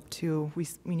just spoke to, we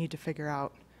need to figure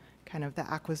out kind of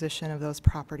the acquisition of those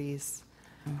properties.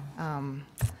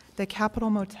 The Capitol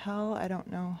Motel, I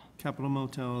don't know. Capitol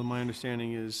Motel, my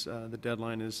understanding is the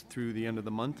deadline is through the end of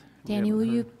the month. Danny, will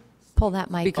you pull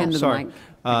that mic Speak up? into the Sorry.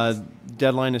 mic.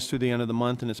 Deadline is through the end of the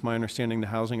month, and it's my understanding the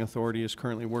Housing Authority is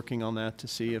currently working on that to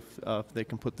see if they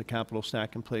can put the capital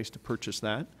stack in place to purchase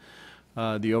that.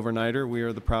 The overnighter, we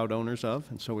are the proud owners of,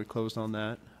 and so we closed on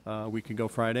that a week ago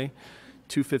Friday.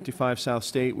 255 South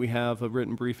State, we have a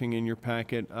written briefing in your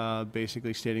packet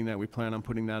basically stating that we plan on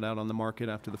putting that out on the market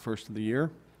after the first of the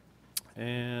year.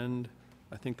 And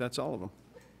I think that's all of them.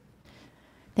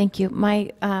 Thank you. My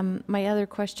other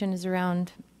question is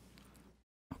around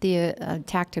the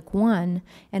Tactic 1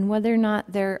 and whether or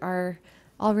not there are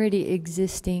already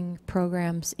existing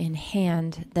programs in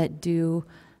hand that do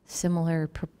similar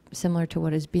to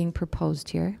what is being proposed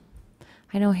here.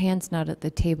 I know Hand's not at the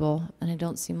table, and I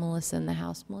don't see Melissa in the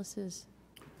house.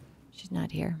 She's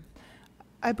not here.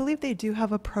 I believe they do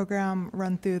have a program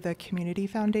run through the Community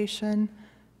Foundation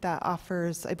that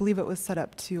offers, I believe it was set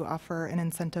up to offer an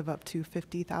incentive up to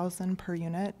 $50,000 per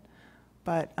unit,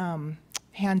 but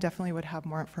Hand definitely would have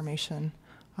more information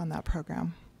on that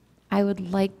program. I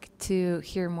would like to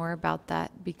hear more about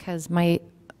that because my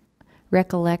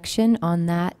recollection on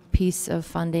that piece of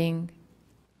funding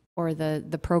or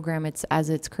the program as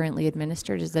it's currently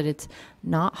administered is that it's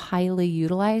not highly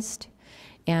utilized.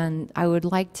 And I would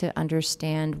like to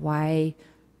understand why,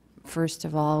 first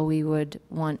of all, we would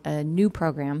want a new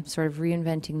program, sort of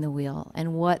reinventing the wheel,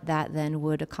 and what that then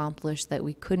would accomplish that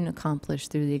we couldn't accomplish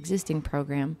through the existing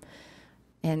program.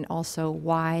 And also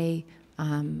why,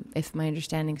 if my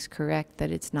understanding is correct, that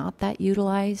it's not that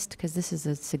utilized, because this is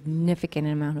a significant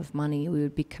amount of money we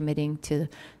would be committing to.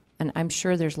 And I'm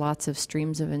sure there's lots of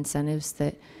streams of incentives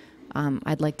that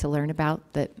I'd like to learn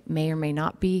about that may or may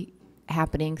not be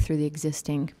happening through the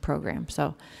existing program.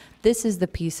 So this is the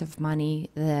piece of money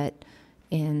that,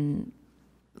 in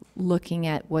looking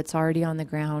at what's already on the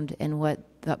ground and what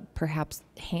perhaps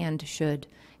Hand should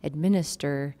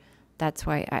administer, that's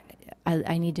why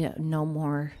I need to know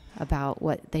more about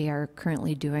what they are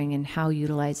currently doing and how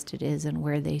utilized it is and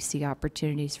where they see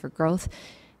opportunities for growth.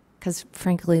 Because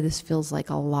frankly, this feels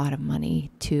like a lot of money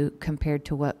compared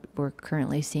to what we're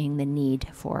currently seeing the need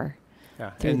for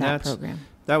through that program.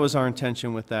 That was our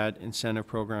intention with that incentive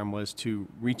program, was to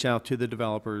reach out to the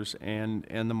developers and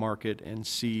the market and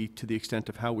see to the extent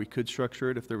of how we could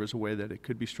structure it, if there was a way that it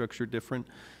could be structured different.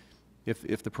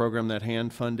 If the program that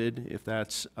Hand funded, if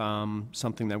that's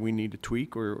something that we need to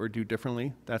tweak or do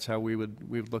differently, that's how we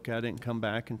would look at it and come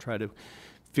back and try to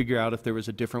figure out if there was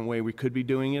a different way we could be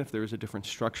doing it, if there was a different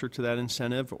structure to that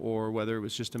incentive, or whether it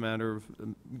was just a matter of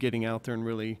getting out there and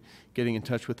really getting in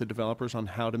touch with the developers on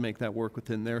how to make that work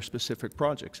within their specific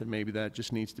projects. And maybe that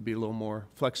just needs to be a little more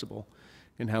flexible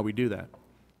in how we do that.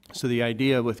 So the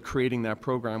idea with creating that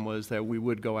program was that we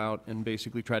would go out and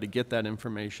basically try to get that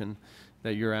information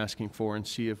that you're asking for and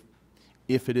see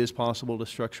if it is possible to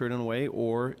structure it in a way,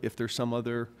 or if there's some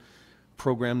other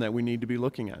program that we need to be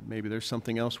looking at. Maybe there's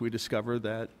something else we discover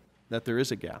that there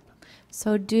is a gap.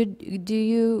 So did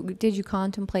you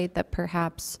contemplate that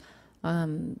perhaps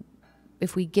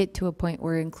if we get to a point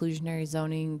where inclusionary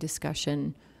zoning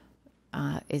discussion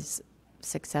is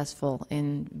successful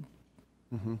in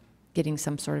getting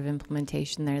some sort of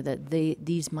implementation there, that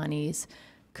these monies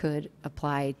could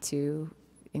apply to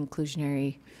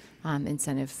inclusionary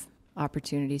incentive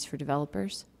opportunities for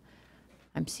developers?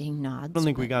 I'm seeing nods. I don't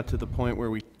think we got to the point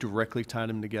where we directly tied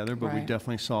them together, but we Right.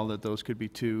 definitely saw that those could be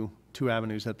two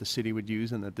avenues that the city would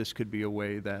use, and that this could be a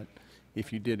way that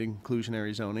if you did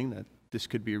inclusionary zoning, that this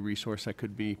could be a resource that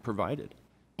could be provided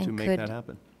to And make could, that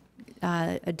happen.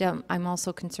 I'm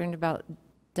also concerned about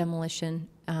demolition,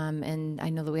 and I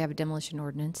know that we have a demolition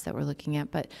ordinance that we're looking at,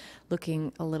 but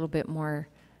looking a little bit more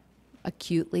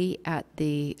acutely at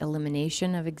the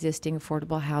elimination of existing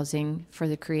affordable housing for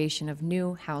the creation of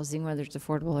new housing, whether it's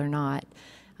affordable or not.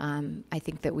 I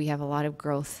think that we have a lot of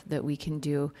growth that we can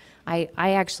do. I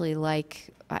actually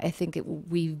I think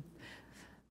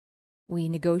we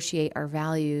negotiate our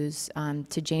values,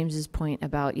 to James's point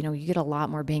about, you get a lot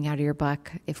more bang out of your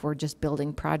buck if we're just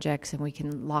building projects and we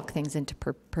can lock things into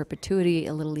perpetuity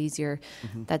a little easier.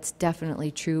 Mm-hmm. That's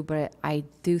definitely true, but I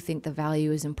do think the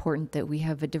value is important, that we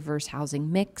have a diverse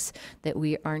housing mix, that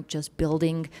we aren't just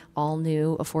building all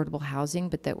new affordable housing,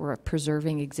 but that we're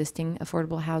preserving existing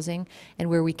affordable housing. And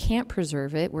where we can't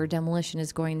preserve it, where demolition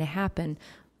is going to happen,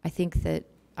 I think that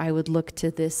I would look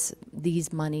to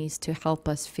these monies to help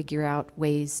us figure out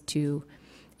ways to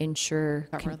ensure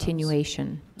Cover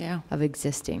continuation of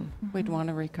existing. We'd want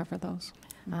to recover those.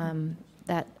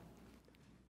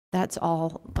 That's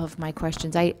all of my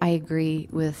questions. I agree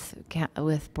with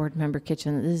Board Member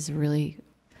Kitchen that this is a really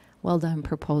well done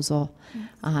proposal.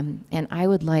 And I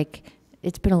would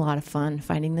it's been a lot of fun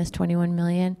finding this 21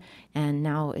 million, and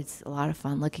now it's a lot of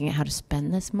fun looking at how to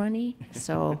spend this money.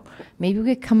 So maybe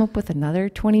we could come up with another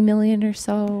 20 million or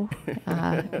so.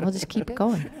 We'll just keep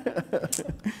going.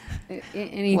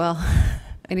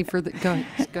 Any further? Go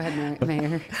ahead,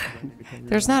 Mayor.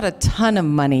 There's not a ton of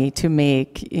money to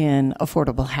make in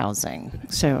affordable housing,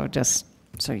 so just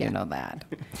so you know that.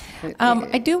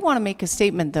 I do want to make a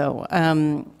statement, though.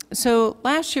 So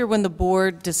last year, when the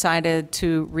board decided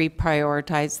to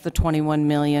reprioritize the $21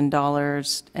 million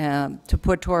to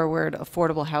put toward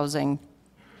affordable housing,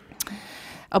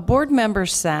 a board member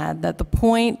said that the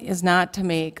point is not to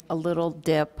make a little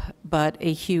dip, but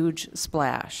a huge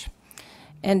splash.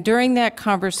 And during that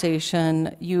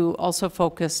conversation, you also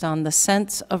focused on the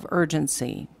sense of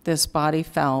urgency this body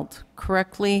felt,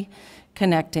 correctly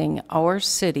connecting our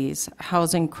city's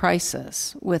housing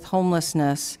crisis with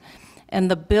homelessness and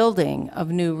the building of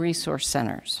new resource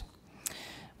centers.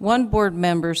 One board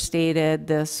member stated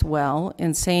this well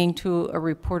in saying to a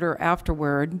reporter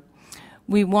afterward,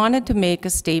 "We wanted to make a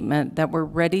statement that we're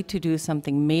ready to do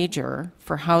something major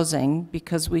for housing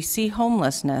because we see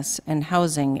homelessness and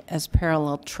housing as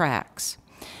parallel tracks."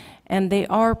 And they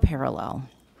are parallel.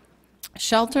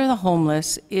 Shelter the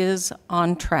Homeless is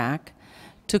on track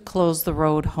to close the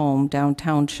road home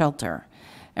downtown shelter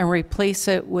and replace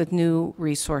it with new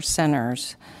resource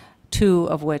centers, 2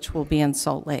 of which will be in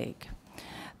Salt Lake.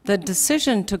 The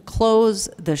decision to close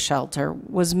the shelter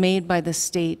was made by the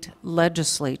state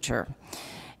legislature,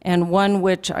 and one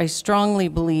which I strongly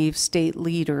believe state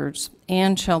leaders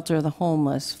and Shelter the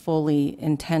Homeless fully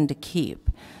intend to keep.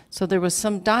 So there was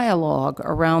some dialogue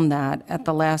around that at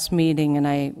the last meeting, and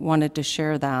I wanted to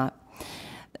share that.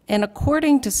 And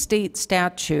according to state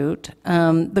statute,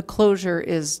 the closure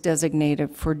is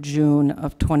designated for June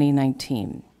of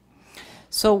 2019.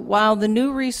 So while the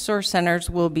new resource centers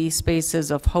will be spaces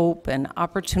of hope and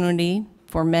opportunity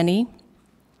for many,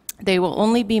 they will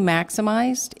only be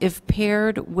maximized if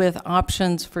paired with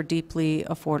options for deeply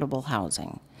affordable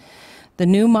housing. The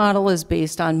new model is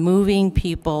based on moving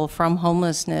people from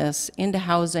homelessness into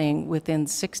housing within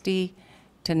 60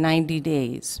 to 90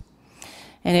 days.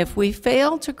 And if we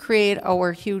fail to create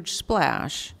our huge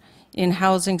splash in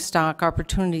housing stock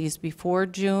opportunities before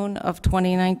June of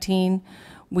 2019,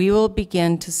 we will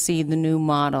begin to see the new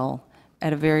model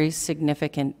at a very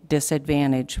significant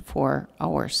disadvantage for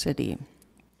our city.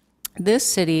 This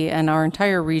city and our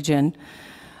entire region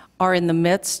are in the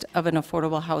midst of an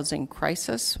affordable housing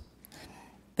crisis.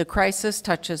 The crisis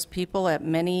touches people at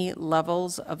many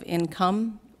levels of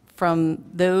income, from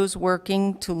those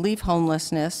working to leave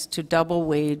homelessness to double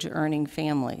wage earning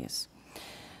families.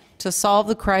 To solve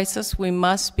the crisis, we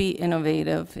must be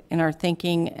innovative in our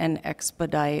thinking and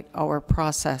expedite our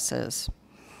processes.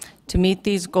 To meet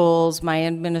these goals, my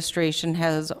administration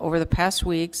has, over the past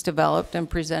weeks, developed and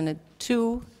presented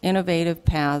 2 innovative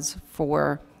paths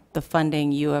for the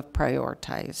funding you have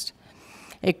prioritized.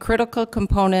 A critical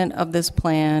component of this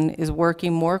plan is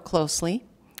working more closely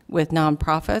with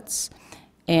nonprofits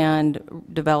and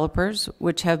developers,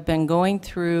 which have been going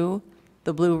through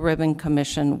the Blue Ribbon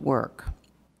Commission work.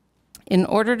 In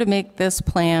order to make this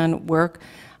plan work,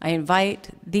 I invite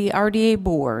the RDA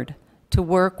board to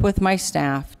work with my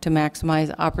staff to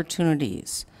maximize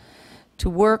opportunities, to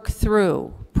work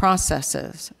through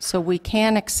processes so we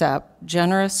can accept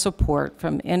generous support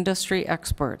from industry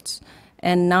experts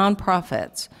and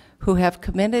nonprofits who have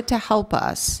committed to help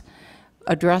us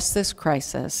address this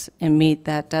crisis and meet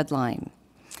that deadline.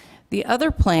 The other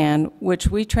plan, which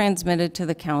we transmitted to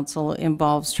the council,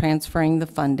 involves transferring the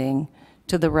funding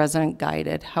to the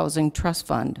Resident-Guided Housing Trust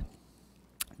Fund.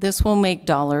 This will make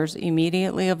dollars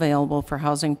immediately available for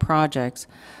housing projects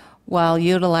while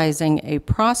utilizing a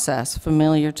process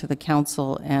familiar to the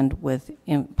council and with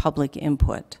public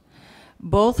input.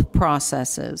 Both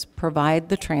processes provide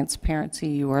the transparency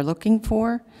you are looking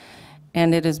for,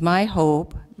 and it is my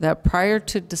hope that prior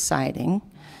to deciding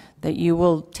that you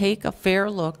will take a fair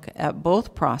look at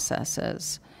both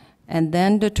processes and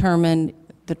then determine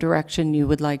the direction you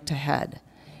would like to head.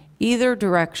 Either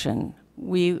direction,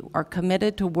 we are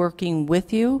committed to working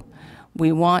with you.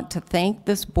 We want to thank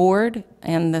this board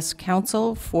and this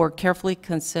council for carefully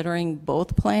considering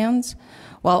both plans,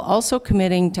 while also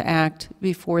committing to act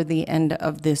before the end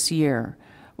of this year,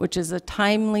 which is a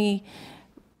timely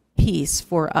piece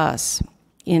for us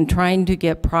in trying to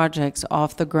get projects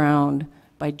off the ground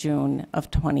by June of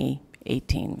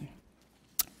 2018.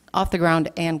 Off the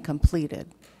ground and completed.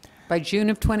 By June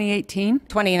of 2018?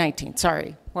 2019,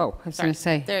 sorry. Whoa, I was going to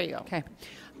say. There you go. Okay.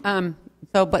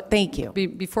 But thank you.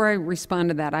 Before I respond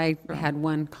to that, I had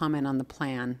one comment on the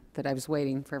plan that I was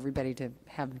waiting for everybody to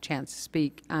have a chance to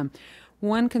speak.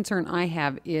 One concern I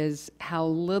have is how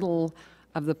little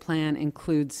of the plan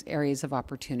includes areas of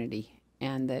opportunity,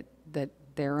 and that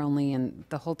they're only in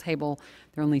the whole table,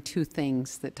 there are only 2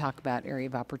 things that talk about area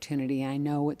of opportunity. I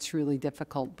know it's really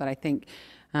difficult, but I think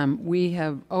we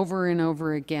have over and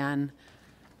over again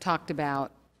talked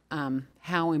about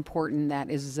how important that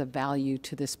is as a value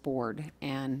to this board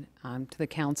and to the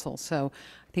council. So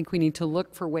I think we need to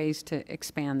look for ways to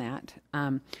expand that.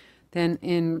 Then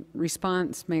in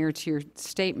response, Mayor, to your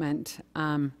statement,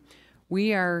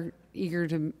 we are eager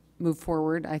to move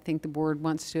forward. I think the board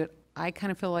wants to. I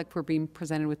kind of feel like we're being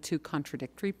presented with 2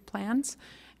 contradictory plans,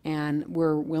 and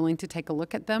we're willing to take a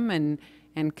look at them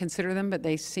and consider them, but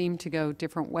they seem to go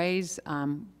different ways.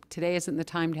 Today isn't the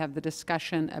time to have the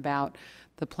discussion about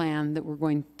the plan that we're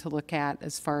going to look at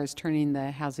as far as turning the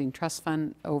Housing Trust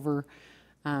Fund over,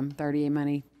 the RDA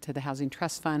money to the Housing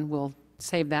Trust Fund. We'll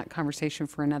save that conversation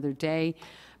for another day.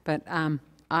 But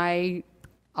I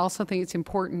also think it's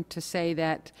important to say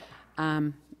that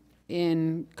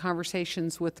in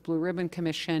conversations with the Blue Ribbon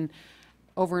Commission,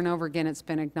 over and over again, it's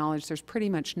been acknowledged there's pretty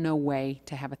much no way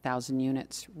to have 1,000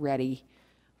 units ready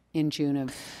in June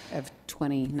of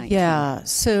 2019. Yeah,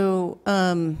 so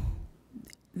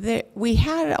we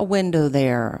had a window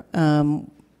there.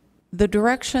 The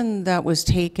direction that was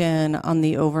taken on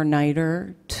the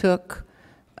overnighter took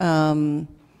about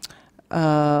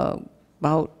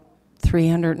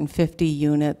 350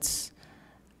 units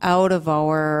out of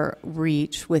our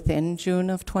reach within June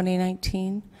of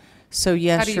 2019. So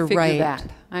yes, how do you you're figure right. That?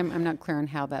 I'm not clear on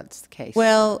how that's the case.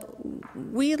 Well,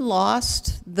 we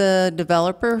lost the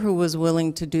developer who was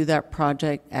willing to do that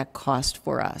project at cost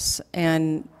for us,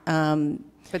 and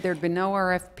but there'd been no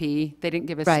RFP. They didn't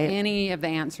give us any of the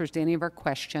answers to any of our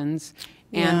questions,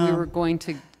 and we were going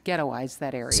to ghettoize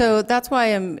that area. So that's why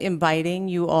I'm inviting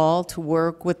you all to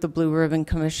work with the Blue Ribbon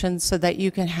Commission so that you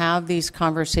can have these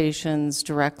conversations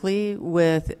directly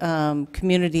with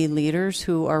community leaders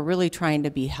who are really trying to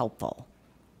be helpful.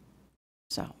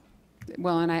 So.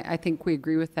 Well, and I think we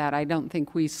agree with that. I don't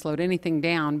think we slowed anything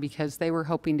down because they were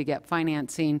hoping to get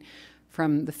financing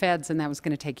from the feds, and that was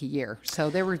going to take a year.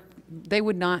 So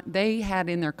they had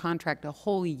in their contract a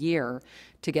whole year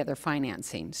to get their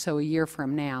financing, so a year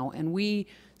from now. And we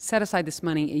set aside this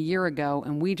money a year ago,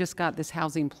 and we just got this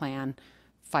housing plan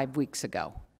 5 weeks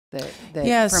ago from the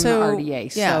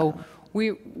RDA. Yeah. So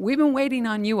we've been waiting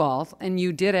on you all, and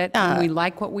you did it, and we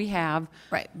like what we have.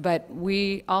 Right. But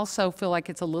we also feel like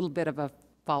it's a little bit of a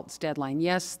false deadline.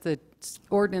 Yes, the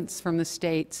ordinance from the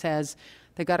state says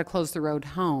they got to close the road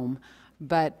home,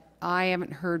 but I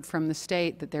haven't heard from the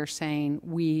state that they're saying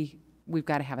we've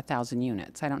got to have 1,000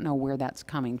 units. I don't know where that's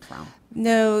coming from.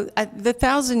 No, the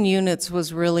 1,000 units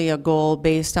was really a goal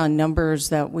based on numbers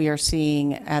that we are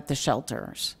seeing at the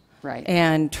shelters. Right.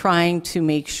 And trying to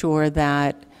make sure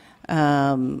that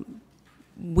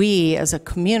we as a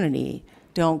community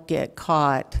don't get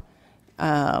caught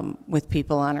with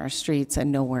people on our streets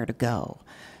and nowhere to go.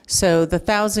 So the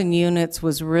 1,000 units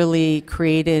was really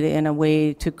created in a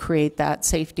way to create that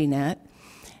safety net.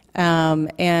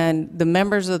 And the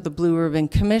members of the Blue Ribbon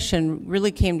Commission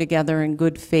really came together in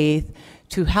good faith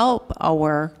to help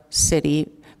our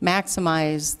city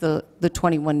maximize the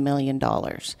 $21 million.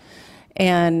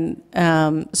 And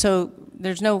so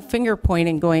there's no finger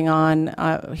pointing going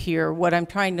on here. What I'm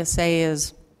trying to say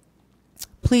is,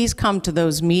 please come to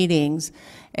those meetings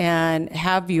and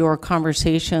have your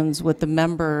conversations with the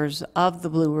members of the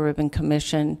Blue Ribbon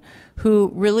Commission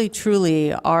who really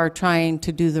truly are trying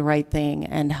to do the right thing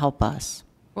and help us.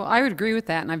 Well, I would agree with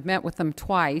that, and I've met with them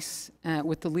twice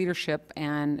with the leadership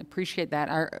and appreciate that.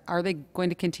 Are they going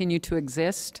to continue to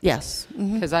exist? Yes.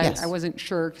 Because Yes. I wasn't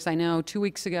sure, because I know 2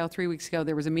 weeks ago, 3 weeks ago,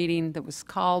 there was a meeting that was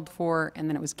called for, and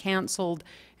then it was canceled,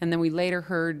 and then we later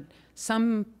heard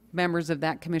some members of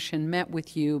that commission met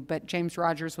with you, but James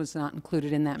Rogers was not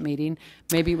included in that meeting.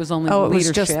 Maybe it was only Oh, the it was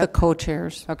leadership. just the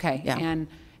co-chairs. Okay, Yeah.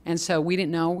 and so we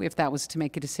didn't know if that was to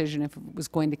make a decision, if it was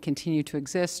going to continue to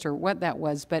exist or what that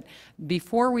was. But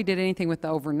before we did anything with the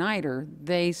overnighter,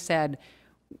 they said,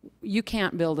 you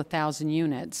can't build 1,000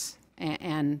 units.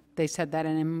 And they said that.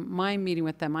 And in my meeting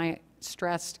with them, I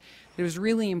stressed it was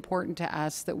really important to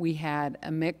us that we had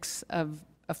a mix of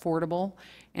affordable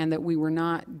and that we were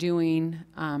not doing,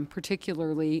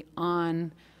 particularly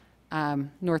on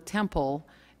North Temple,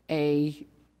 a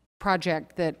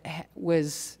project that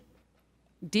was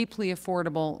deeply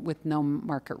affordable with no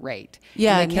market rate.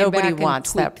 Yeah, And they came nobody back and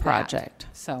wants that tweaked project.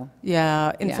 So,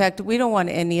 Yeah, in Yeah. fact, we don't want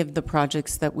any of the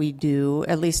projects that we do,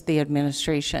 at least the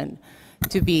administration,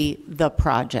 to be the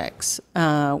projects.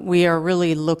 We are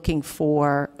really looking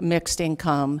for mixed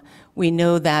income. We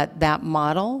know that that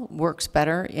model works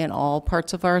better in all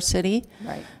parts of our city.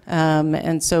 Right.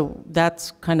 And so that's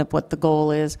kind of what the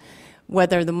goal is,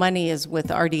 whether the money is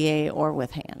with RDA or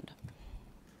with hand.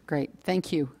 Great,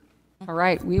 thank you. All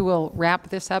right, we will wrap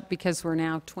this up because we're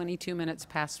now 22 minutes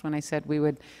past when I said we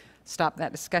would stop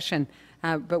that discussion,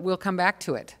 but we'll come back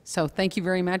to it. So thank you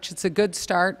very much. It's a good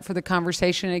start for the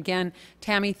conversation. Again,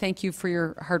 Tammy, thank you for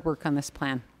your hard work on this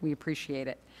plan. We appreciate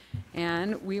it.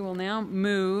 And we will now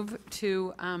move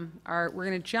to we're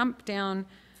going to jump down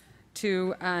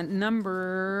to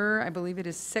number, I believe it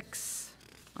is 6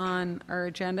 on our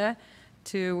agenda,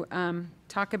 to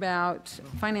talk about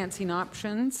financing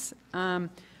options. And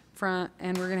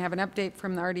we're going to have an update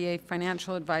from the RDA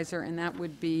financial advisor, and that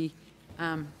would be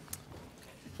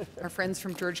our friends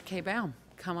from George K. Baum.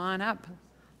 Come on up.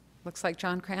 Looks like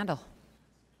John Crandall.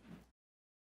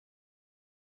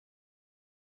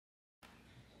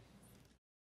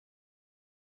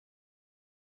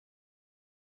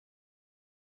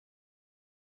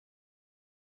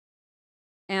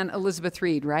 And Elizabeth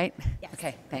Reed, right? Yes.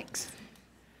 Okay, thanks.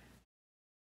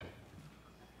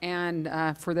 And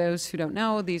for those who don't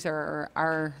know, these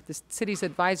are the city's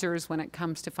advisors when it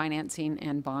comes to financing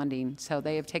and bonding. So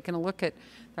they have taken a look at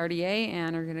RDA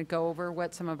and are going to go over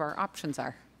what some of our options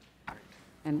are.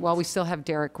 And while we still have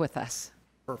Derek with us.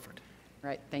 Perfect.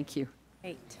 Right, thank you.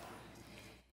 Great.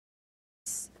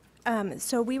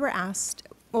 So we were asked,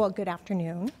 well, good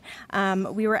afternoon.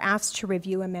 We were asked to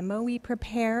review a memo we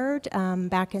prepared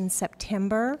back in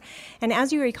September. And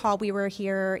as you recall, we were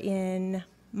here in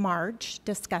March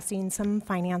discussing some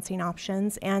financing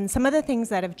options, and some of the things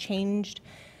that have changed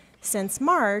since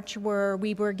March were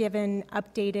we were given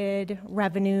updated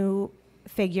revenue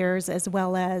figures as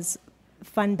well as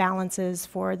fund balances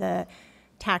for the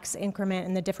tax increment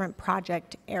in the different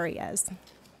project areas.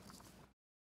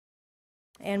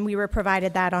 And we were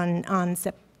provided that on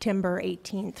September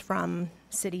 18th from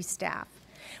city staff.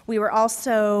 We were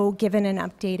also given an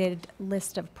updated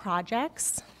list of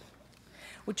projects,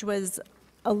 which was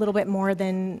a little bit more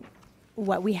than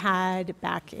what we had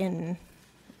back in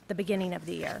the beginning of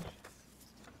the year.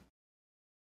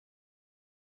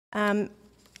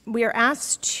 We are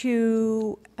asked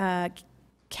to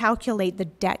calculate the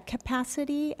debt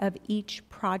capacity of each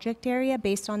project area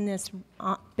based on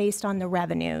the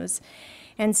revenues.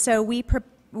 And so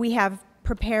we have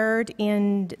prepared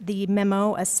in the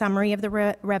memo a summary of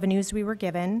the revenues we were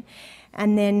given,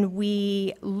 and then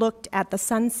we looked at the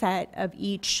sunset of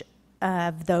each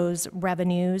of those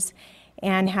revenues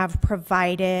and have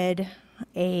provided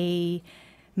a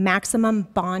maximum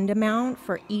bond amount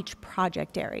for each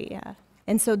project area.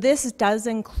 And so this does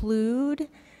include,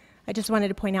 I just wanted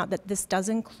to point out that this does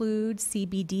include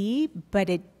CBD,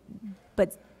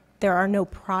 but there are no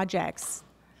projects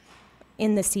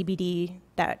in the CBD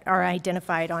that are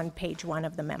identified on page 1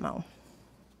 of the memo.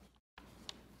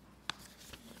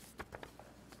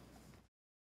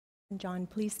 John,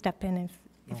 please step in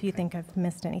if you think I've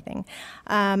missed anything.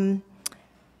 And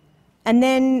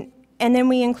then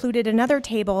we included another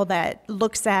table that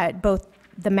looks at both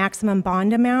the maximum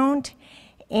bond amount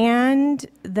and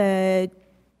the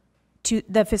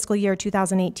fiscal year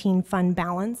 2018 fund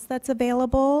balance that's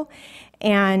available,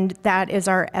 and that is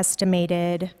our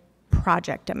estimated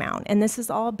project amount. And this is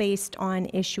all based on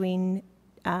issuing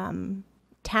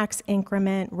tax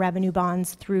increment revenue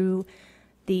bonds through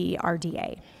the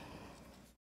RDA.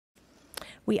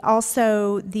 We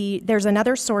also, there's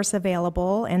another source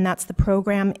available, and that's the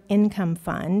Program Income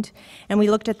Fund. And we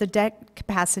looked at the debt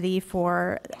capacity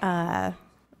for the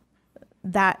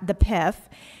PIF,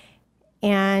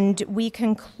 and we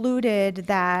concluded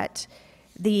that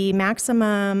the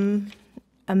maximum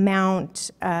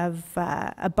amount of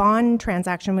a bond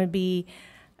transaction would be,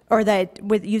 or that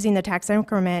with using the tax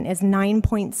increment, is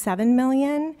 9.7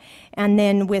 million, and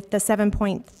then with the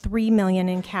 7.3 million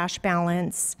in cash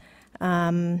balance,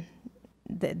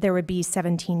 there would be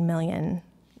 17 million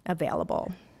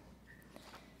available.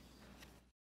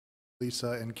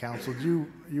 Lisa and council, do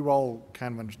you all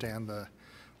kind of understand the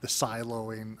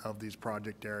siloing of these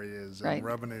project areas, and Right.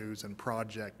 revenues and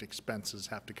project expenses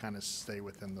have to kind of stay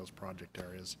within those project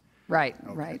areas? Right,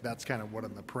 Okay, right. That's kind of what are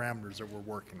the parameters that we're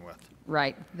working with.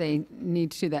 Right, they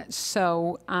need to do that.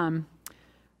 So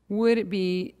would it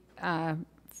be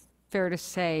fair to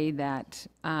say that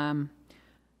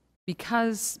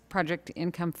because Project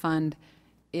Income Fund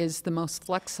is the most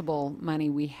flexible money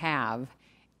we have,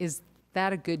 is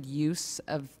that a good use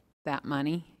of that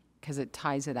money? Because it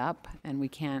ties it up and we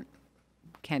can't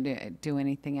do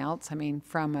anything else? I mean,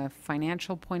 from a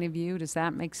financial point of view, does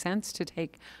that make sense to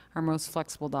take our most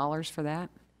flexible dollars for that?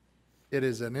 It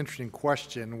is an interesting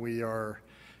question.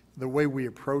 The way we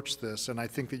approach this, and I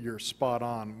think that you're spot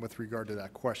on with regard to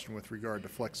that question with regard to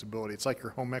flexibility. It's like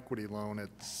your home equity loan.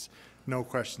 It's no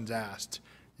questions asked.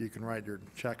 You can write your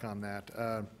check on that.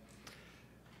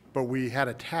 But we had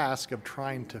a task of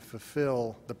trying to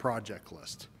fulfill the project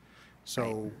list.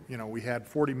 So, we had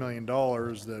 $40 million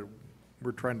that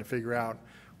we're trying to figure out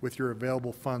with your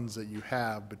available funds that you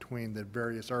have between the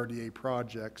various RDA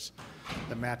projects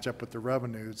that match up with the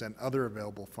revenues and other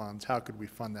available funds. How could we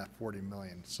fund that $40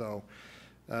 million? So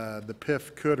the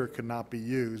PIF could or could not be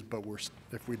used, but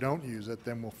if we don't use it,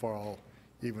 then we'll fall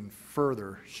even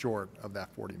further short of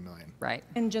that $40 million. Right.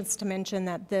 And just to mention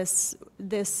that this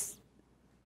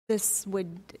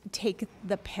would take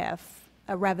the PIF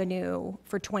revenue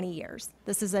for 20 years.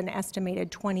 This is an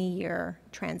estimated 20-year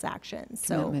transaction.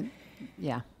 So Commitment.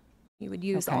 Yeah. you would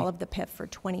use all of the PIF for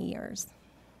 20 years.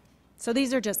 So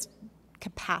these are just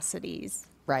capacities.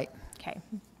 Right. Okay.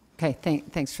 Okay,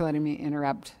 thanks for letting me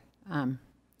interrupt.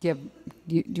 Do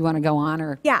you want to go on,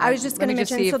 or? Yeah, I was just Let me going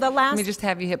to mention, see so if- the Let me last, just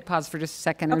have you hit pause for just a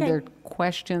second. Are Okay. there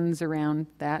questions around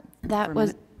that? That for a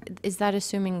was, minute? is that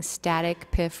assuming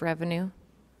static PIF revenue?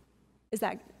 is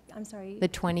that, I'm sorry. The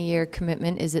 20-year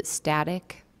commitment, is it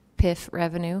static PIF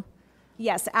revenue?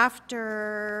 Yes,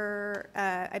 after,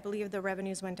 I believe the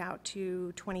revenues went out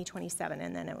to 2027,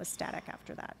 and then it was static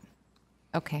after that.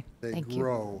 Okay, thank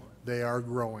you. They are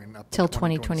growing up to Till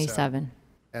 2027. 2027.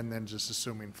 And then just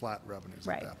assuming flat revenues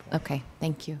Right. at that point. Okay,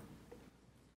 thank you.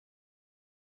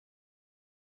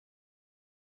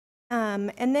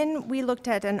 And then we looked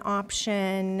at an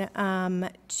option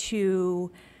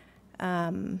to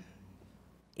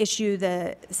issue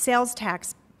the sales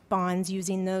tax bonds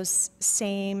using those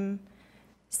same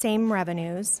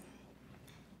revenues.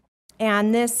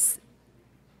 And this,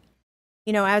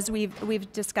 as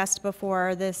we've discussed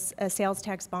before, this sales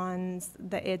tax bonds,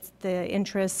 the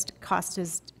interest cost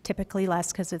is typically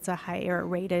less because it's a higher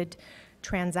rated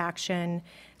transaction,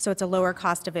 so it's a lower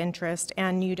cost of interest,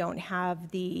 and you don't have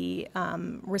the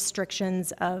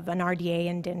restrictions of an RDA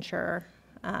indenture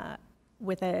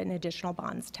with an additional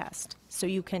bonds test. So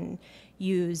you can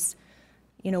use,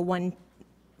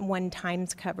 one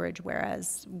times coverage,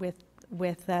 whereas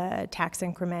with a tax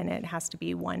increment, it has to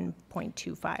be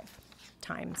 1.25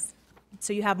 times.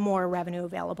 So you have more revenue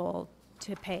available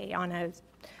to pay on a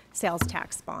sales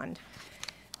tax bond.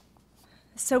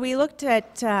 So we looked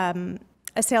at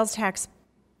a sales tax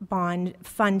bond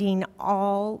funding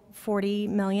all 40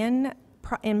 million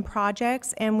in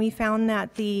projects, and we found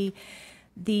that the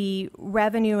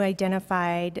revenue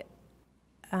identified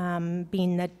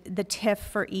being the TIF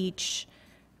for each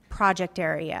project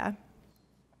area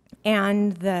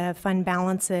and the fund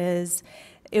balances,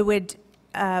 it would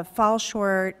fall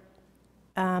short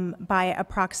by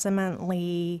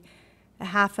approximately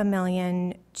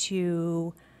 $500,000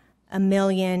 to $1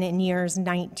 million in years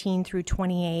 19 through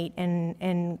 28,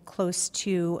 and close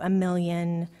to $1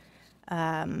 million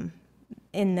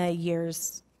in the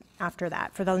years after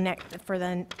that, for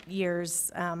the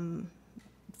years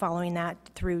following that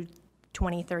through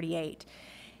 2038.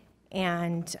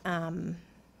 And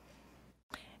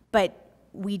but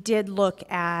we did look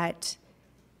at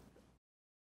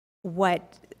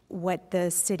what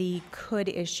the city could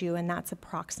issue, and that's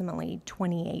approximately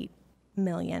 28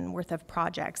 million worth of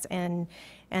projects, and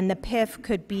the PIF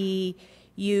could be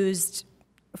used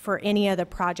for any other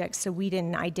project, so we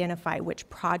didn't identify which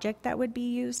project that would be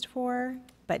used for,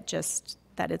 but just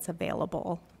that it's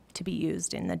available to be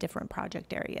used in the different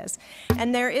project areas.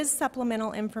 And there is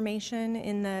supplemental information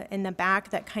in the back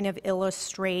that kind of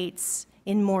illustrates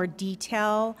in more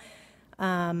detail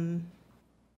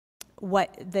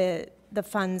what the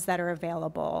funds that are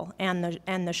available and the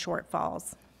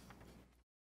shortfalls.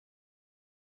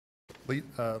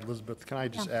 Elizabeth, can I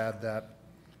just add that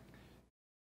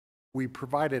we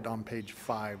provided on page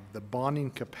 5 the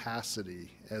bonding capacity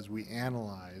as we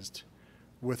analyzed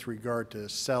with regard to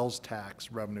sales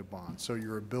tax revenue bonds, so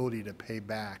your ability to pay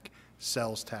back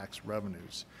sales tax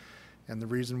revenues. And the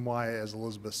reason why, as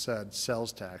Elizabeth said,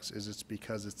 sales tax is it's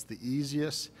because it's the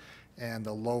easiest and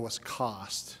the lowest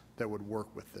cost that would work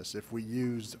with this. If we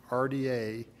used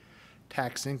RDA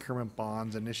tax increment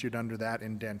bonds and issued under that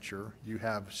indenture, you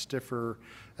have stiffer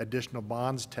additional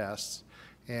bonds tests,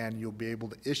 and you'll be able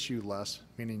to issue less,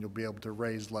 meaning you'll be able to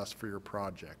raise less for your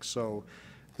project. So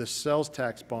the sales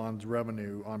tax bonds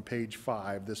revenue on page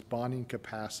 5, this bonding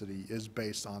capacity is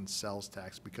based on sales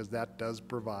tax because that does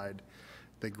provide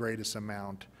the greatest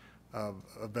amount of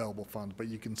available funds. But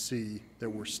you can see that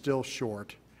we're still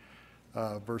short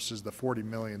versus the 40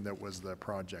 million that was the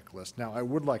project list. Now, I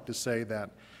would like to say that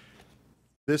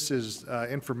this is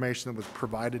information that was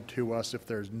provided to us. If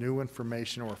there's new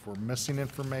information or if we're missing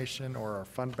information or our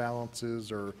fund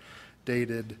balances are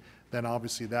dated, then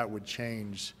obviously that would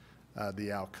change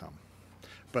the outcome.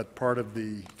 But part of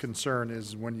the concern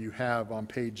is when you have on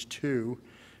page 2,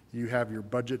 you have your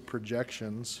budget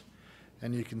projections,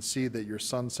 and you can see that your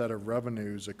sunset of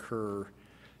revenues occur,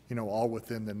 you know, all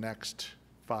within the next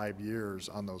 5 years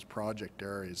on those project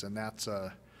areas, and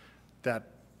that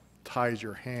ties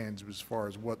your hands as far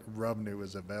as what revenue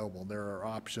is available. There are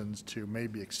options to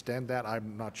maybe extend that.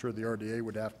 I'm not sure the RDA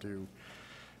would have to,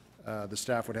 the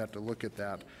staff would have to look at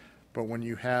that. But when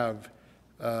you have,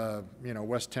 you know,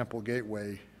 West Temple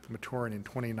Gateway maturing in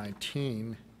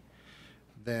 2019,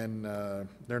 then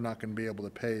they're not going to be able to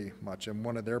pay much. And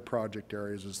one of their project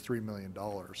areas is $3 million.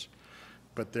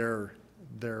 But their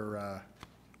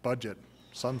budget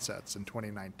sunsets in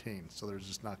 2019, so there's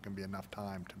just not going to be enough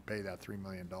time to pay that $3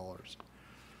 million.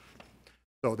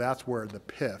 So that's where the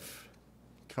PIF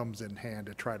comes in hand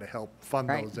to try to help fund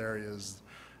those areas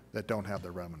that don't have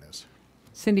the revenues.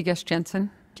 Cindy Guest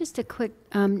Jensen. Just a quick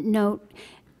note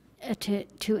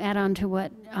to add on to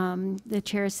what the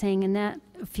chair is saying, and that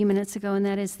a few minutes ago, and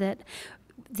that is that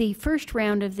the first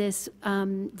round of this,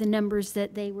 the numbers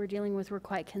that they were dealing with were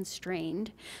quite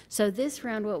constrained. So this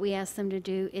round, what we asked them to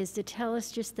do is to tell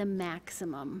us just the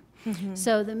maximum. Mm-hmm.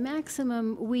 So the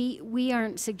maximum, we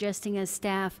aren't suggesting as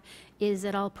staff is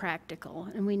at all practical,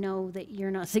 and we know that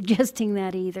you're not suggesting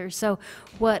that either. So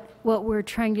what we're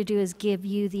trying to do is give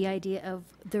you the idea of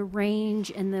the range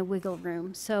and the wiggle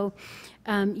room. So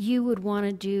you would want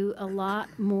to do a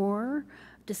lot more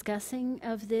discussing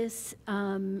of this,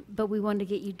 but we wanted to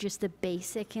get you just the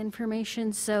basic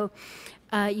information. So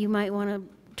you might want to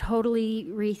totally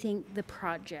rethink the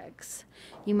projects.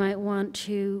 You might want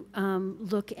to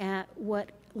look at what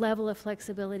level of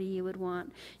flexibility you would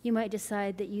want. You might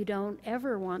decide that you don't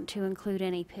ever want to include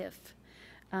any PIF,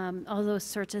 all those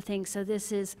sorts of things. So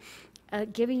this is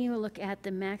giving you a look at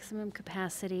the maximum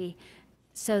capacity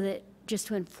so that just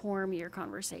to inform your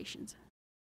conversations.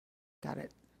 Got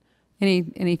it.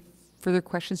 Any further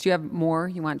questions? Do you have more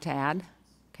you want to add?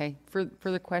 Okay,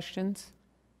 further questions?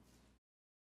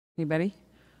 Anybody?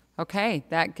 Okay,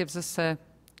 that gives us a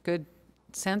good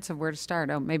sense of where to start.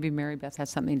 Oh, maybe Mary Beth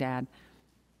has something to add.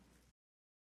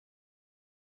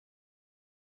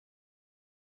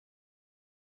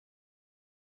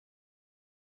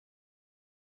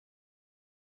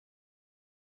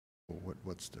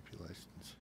 What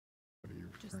stipulations? What are you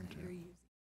referring to?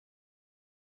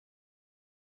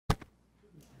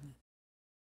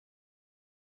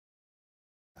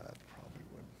 That probably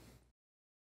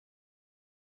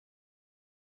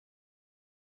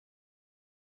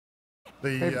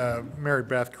would. Mary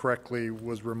Beth correctly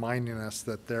was reminding us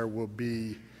that there will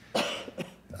be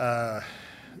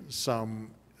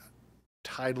some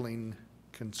titling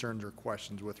concerns or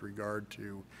questions with regard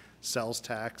to sales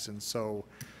tax, and so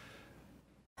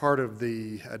part of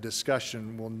the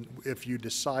discussion will, if you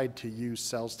decide to use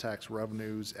sales tax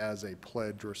revenues as a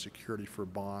pledge or security for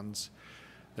bonds,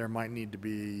 there might need to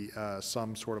be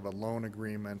some sort of a loan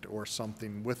agreement or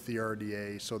something with the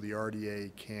RDA so the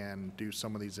RDA can do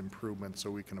some of these improvements so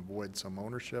we can avoid some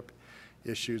ownership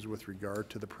issues with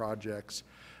regard to the projects.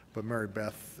 But Mary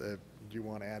Beth, do you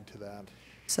want to add to that?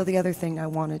 So the other thing I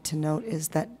wanted to note is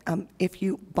that if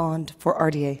you bond for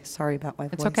RDA, sorry about my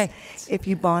voice. It's okay. If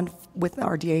you bond with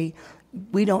RDA,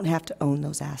 we don't have to own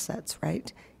those assets,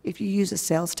 right? If you use a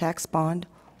sales tax bond,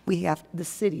 the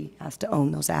city has to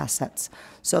own those assets.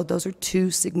 So those are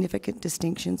two significant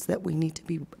distinctions that we need to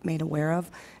be made aware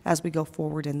of as we go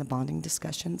forward in the bonding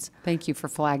discussions. Thank you for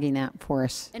flagging that for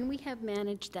us. And we have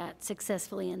managed that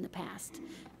successfully in the past.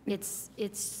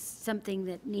 It's something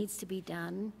that needs to be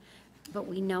done, but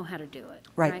we know how to do it.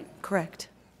 Right, correct.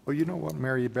 Well, you know what,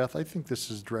 Mary Beth, I think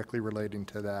this is directly relating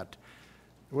to that.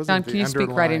 It John, wasn't can the you speak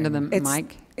right into the underlying-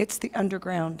 mic? It's the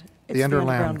underground. It's The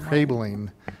underground line.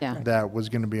 cabling Yeah. that was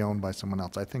going to be owned by someone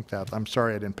else. I think that, I'm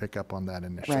sorry I didn't pick up on that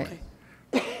initially.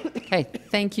 Right. Okay,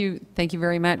 thank you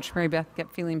very much, Mary Beth.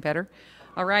 Get feeling better.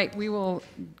 All right, we will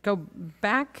go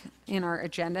back in our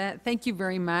agenda. Thank you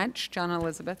very much, John and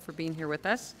Elizabeth, for being here with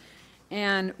us.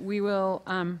 And we will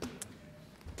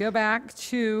go back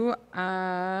to,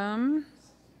 gotta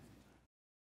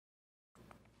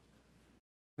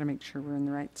make sure we're in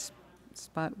the right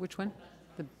spot. Which one?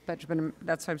 The budget,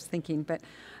 that's what I was thinking. But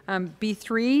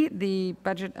B3, the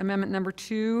budget amendment number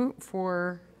 2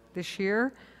 for this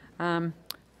year.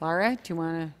 Laura, do you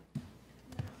want to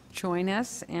join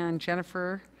us? And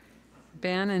Jennifer,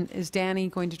 Ben, and is Danny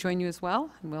going to join you as well?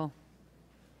 And we'll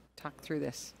talk through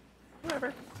this.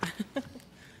 Whatever.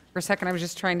 For a second, I was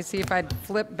just trying to see if I'd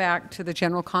flip back to the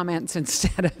general comments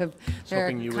instead of there are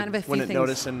Hoping you kind of a few wouldn't things.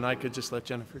 notice and I could just let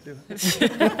Jennifer do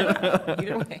it.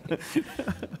 Either way.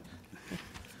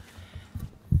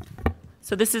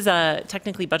 So this is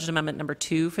technically budget amendment number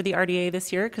 2 for the RDA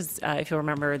this year, because if you'll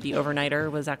remember, the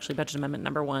overnighter was actually budget amendment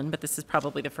number 1, but this is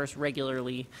probably the first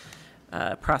regularly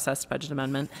processed budget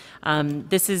amendment.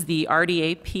 This is the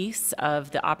RDA piece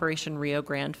of the Operation Rio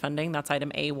Grande funding. That's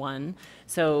item A1.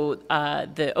 So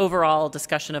the overall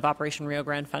discussion of Operation Rio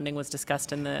Grande funding was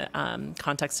discussed in the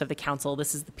context of the council.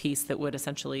 This is the piece that would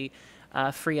essentially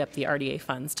free up the RDA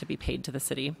funds to be paid to the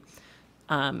city.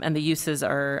 And the uses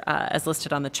are, as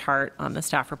listed on the chart on the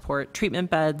staff report, treatment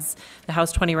beds, the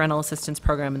House 20 rental assistance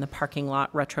program, and the parking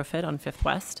lot retrofit on 5th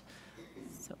West.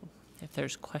 So if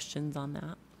there's questions on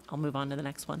that, I'll move on to the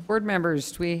next one. Board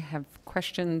members, do we have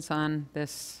questions on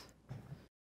this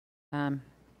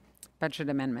budget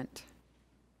amendment?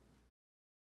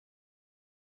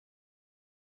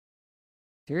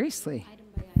 Seriously?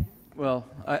 Well,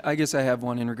 I guess I have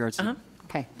one in regards to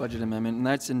Okay. budget amendment, and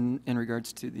that's in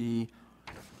regards to the,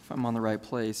 if I'm on the right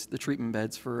place, the treatment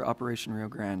beds for Operation Rio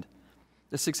Grande.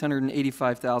 The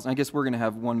 685,000, I guess we're going to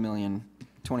have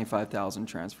 1,025,000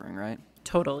 transferring, right?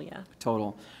 Total, yeah.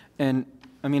 Total. And,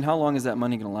 I mean, how long is that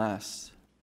money going to last?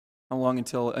 How long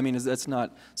until, I mean, that's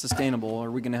not sustainable. Are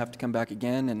we going to have to come back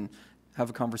again and have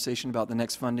a conversation about the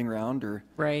next funding round, or?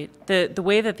 Right. The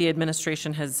way that the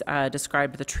administration has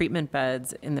described the treatment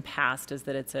beds in the past is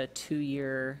that it's a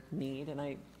 2-year need.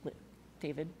 And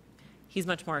David, he's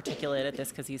much more articulate at this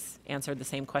because he's answered the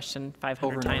same question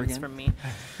 500 times from me.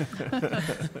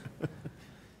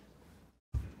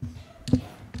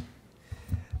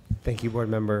 Thank you, board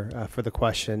member, for the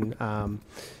question.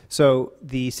 So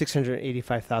the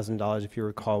 $685,000, if you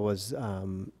recall, was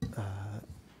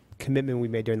commitment we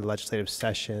made during the legislative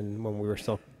session when we were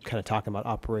still kind of talking about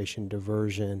Operation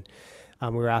Diversion. We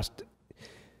were asked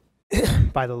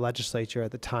by the legislature at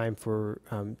the time for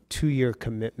 2-year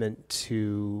commitment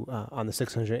to on the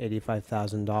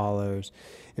 $685,000,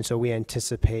 and so we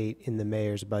anticipate in the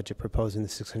mayor's budget proposing the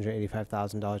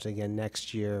 $685,000 again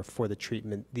next year for the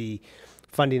treatment. The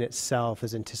funding itself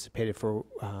is anticipated for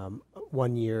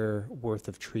 1 year worth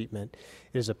of treatment.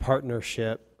 It is a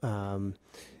partnership in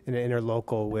an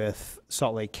interlocal with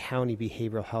Salt Lake County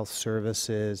Behavioral Health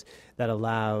Services that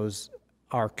allows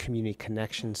our Community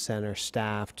Connection Center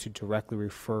staff to directly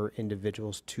refer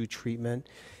individuals to treatment.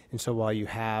 And so while you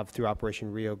have through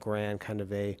Operation Rio Grande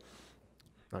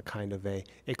a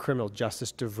criminal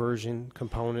justice diversion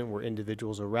component where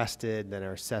individuals arrested, then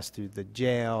are assessed through the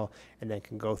jail, and then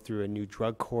can go through a new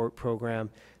drug court program.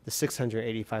 The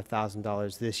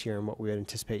 $685,000 this year and what we would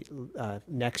anticipate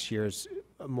next year is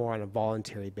more on a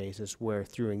voluntary basis, where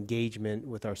through engagement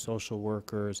with our social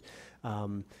workers,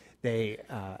 they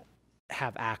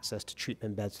have access to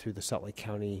treatment beds through the Salt Lake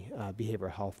County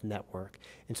Behavioral Health Network.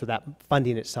 And so that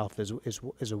funding itself is a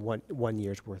one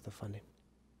year's worth of funding.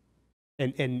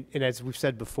 And as we've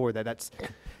said before, that's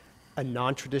a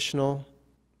non-traditional,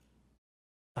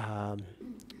 that's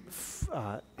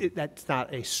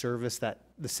not a service that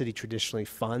the city traditionally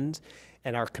funds,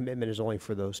 and our commitment is only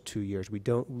for those 2 years. We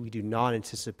do not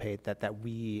anticipate that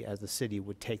we as the city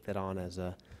would take that on as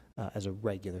a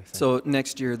regular thing. So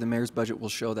next year, the mayor's budget will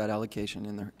show that allocation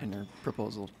in their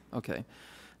proposal. Okay.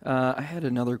 I had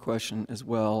another question as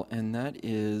well, and that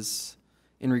is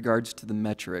in regards to the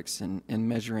metrics and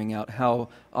measuring out how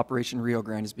Operation Rio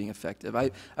Grande is being effective.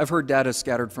 I've heard data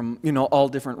scattered from, all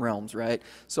different realms, right?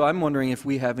 So I'm wondering if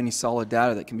we have any solid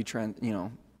data that can be,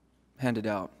 handed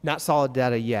out. Not solid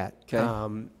data yet.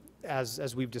 Okay.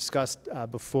 As we've discussed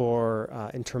before,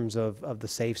 in terms of the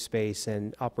safe space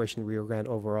and Operation Rio Grande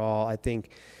overall, I think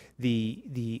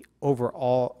the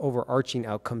overall overarching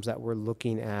outcomes that we're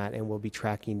looking at and we'll be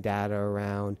tracking data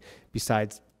around,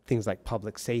 besides things like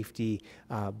public safety,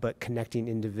 but connecting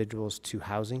individuals to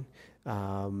housing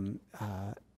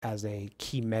as a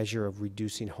key measure of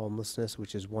reducing homelessness,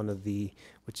 which is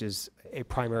a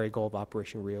primary goal of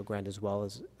Operation Rio Grande, as well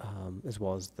as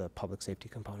the public safety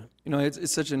component.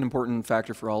 It's such an important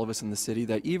factor for all of us in the city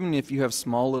that even if you have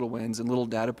small little wins and little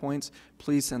data points,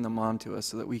 please send them on to us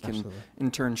so that we can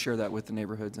in turn share that with the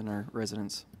neighborhoods and our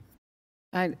residents.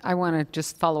 I want to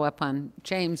just follow up on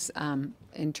James.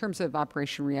 In terms of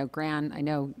Operation Rio Grande, I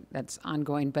know that's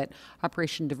ongoing, but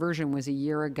Operation Diversion was a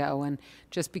year ago, and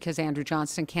just because Andrew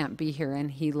Johnston can't be here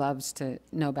and he loves to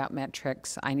know about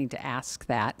metrics, I need to ask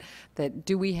that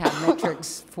do we have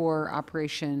metrics for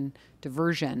Operation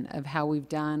Diversion of how we've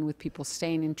done with people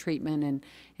staying in treatment,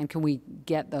 and can we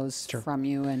get those from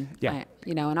you? And yeah.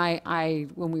 I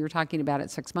when we were talking about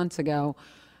it 6 months ago,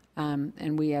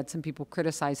 and we had some people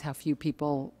criticize how few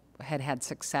people had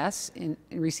success in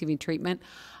receiving treatment.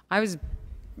 I was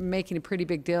making a pretty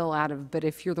big deal out of, but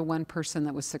if you're the one person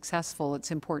that was successful,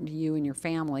 it's important to you and your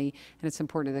family, and it's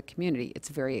important to the community. It's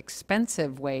a very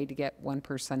expensive way to get one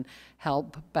person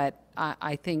help, but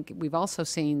I think we've also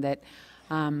seen that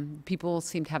people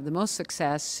seem to have the most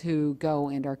success who go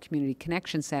into our Community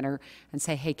Connection Center and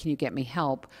say, hey, can you get me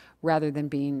help? Rather than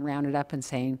being rounded up and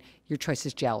saying, your choice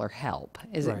is jail or help.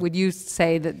 Would you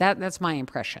say that's my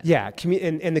impression? Yeah,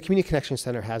 and the Community Connection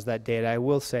Center has that data. I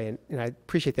will say, and I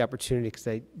appreciate the opportunity because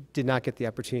I did not get the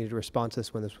opportunity to respond to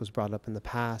this when this was brought up in the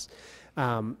past.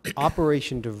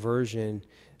 Operation Diversion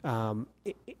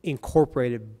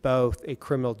incorporated both a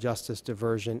criminal justice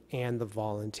diversion and the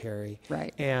voluntary.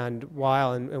 Right. And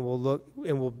while, and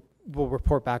we'll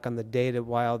report back on the data,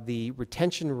 while the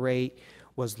retention rate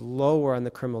was lower on the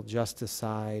criminal justice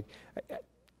side,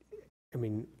 I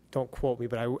mean, don't quote me,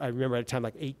 but I remember at a time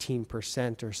like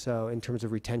 18% or so in terms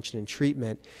of retention and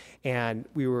treatment, and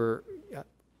we were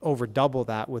over double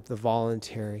that with the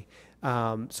voluntary.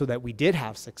 So that we did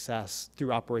have success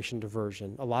through Operation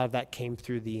Diversion. A lot of that came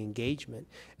through the engagement.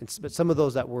 But some of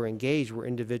those that were engaged were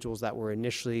individuals that were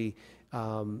initially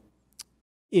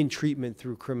in treatment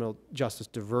through criminal justice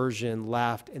diversion,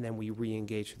 left, and then we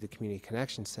re-engaged through the Community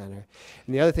Connection Center.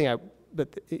 And the other thing,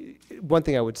 one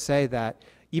thing I would say that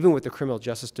even with the criminal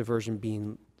justice diversion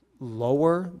being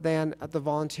lower than at the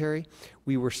voluntary,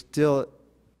 we were still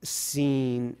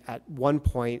seeing at one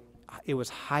point, it was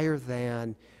higher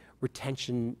than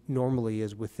retention normally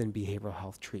is within behavioral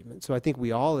health treatment. So I think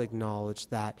we all acknowledge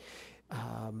that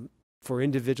for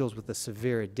individuals with a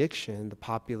severe addiction, the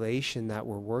population that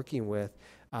we're working with,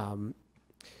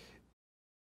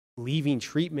 leaving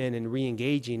treatment and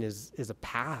re-engaging is a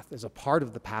part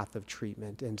of the path of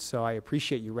treatment. And so I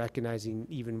appreciate you recognizing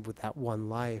even with that one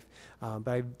life,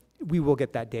 but we will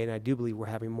get that data, and I do believe we're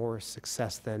having more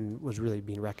success than was really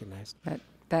being recognized.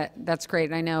 That's great.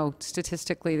 And I know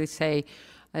statistically they say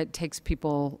it takes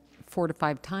people 4 to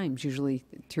 5 times usually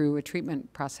through a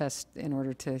treatment process in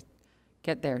order to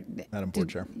get there. Madam Board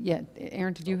Chair. Yeah,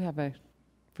 Aaron, did you have a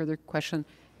further question?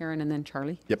 Aaron and then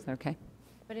Charlie? Yep. Is that okay?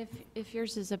 But if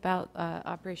yours is about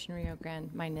Operation Rio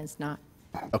Grande, mine is not.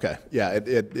 Okay. Yeah,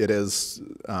 it is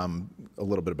a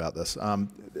little bit about this.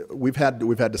 We've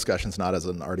had discussions not as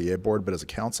an RDA board but as a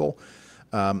council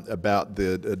about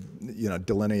the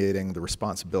delineating the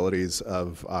responsibilities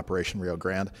of Operation Rio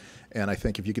Grande, and I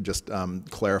think if you could just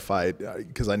clarify,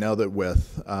 because I know that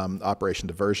with Operation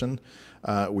Diversion,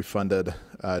 we funded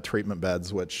treatment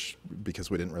beds,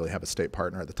 because we didn't really have a state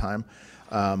partner at the time,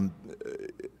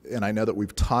 and I know that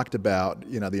we've talked about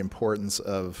the importance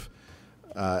of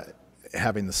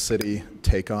having the city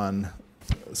take on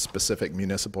specific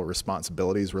municipal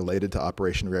responsibilities related to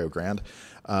Operation Rio Grande,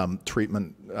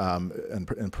 treatment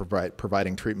and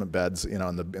providing treatment beds,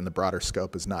 in the broader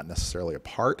scope is not necessarily a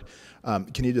part.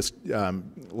 Can you just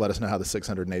let us know how the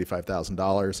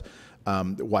 $685,000,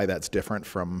 why that's different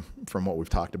from what we've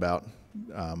talked about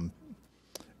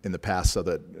in the past, so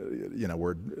that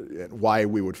why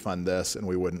we would fund this and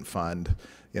we wouldn't fund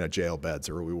jail beds,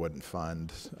 or we wouldn't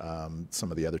fund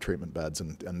some of the other treatment beds,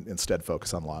 and instead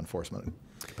focus on law enforcement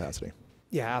capacity.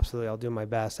 Yeah, absolutely. I'll do my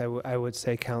best. I would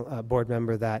say, board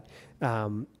member, that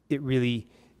it really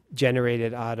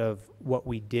generated out of what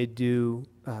we did do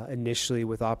initially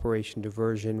with Operation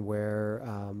Diversion, where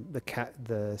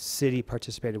the city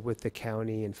participated with the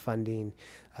county in funding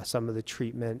some of the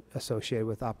treatment associated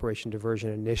with Operation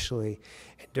Diversion initially.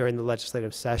 And during the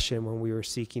legislative session, when we were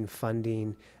seeking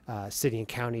funding, city and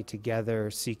county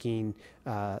together, seeking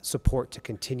support to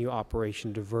continue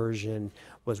Operation Diversion,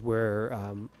 was where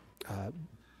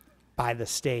by the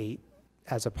state,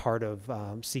 as a part of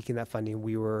seeking that funding,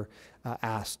 we were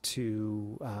asked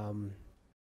to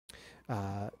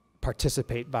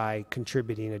participate by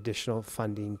contributing additional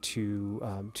funding to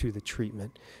the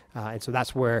treatment. And so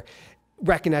that's where,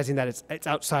 recognizing that it's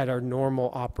outside our normal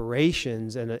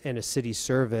operations and a city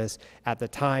service, at the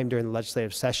time during the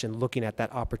legislative session, looking at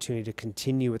that opportunity to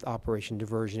continue with Operation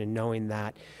Diversion and knowing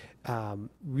that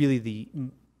really the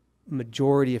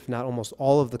majority, if not almost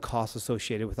all of the costs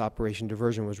associated with Operation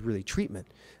Diversion was really treatment.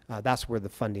 That's where the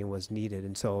funding was needed.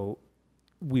 And so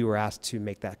we were asked to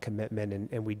make that commitment,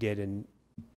 and we did. And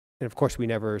of course, we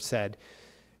never said,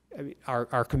 I mean,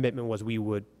 our commitment was we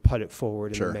would put it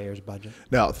forward in the mayor's budget.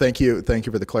 No, thank you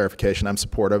for the clarification. I'm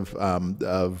supportive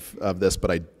of this,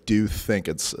 but I do think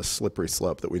it's a slippery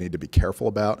slope that we need to be careful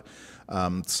about,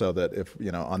 so that if,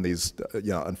 on these,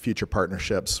 on future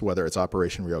partnerships, whether it's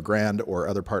Operation Rio Grande or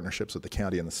other partnerships with the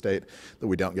county and the state, that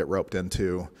we don't get roped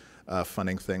into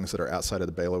funding things that are outside of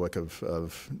the bailiwick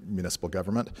of municipal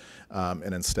government,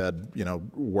 and instead,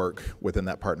 work within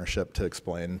that partnership to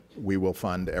explain we will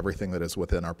fund everything that is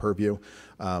within our purview.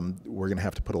 We're going to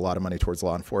have to put a lot of money towards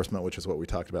law enforcement, which is what we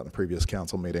talked about in the previous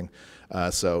council meeting.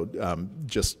 So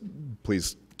just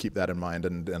please keep that in mind,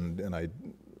 and I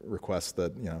request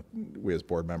that we as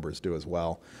board members do as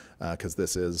well, because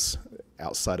this is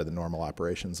outside of the normal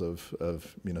operations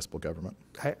of municipal government.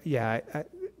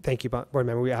 Thank you, board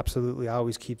member. We absolutely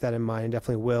always keep that in mind, and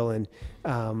definitely will. And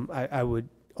I would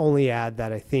only add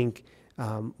that I think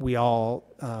we all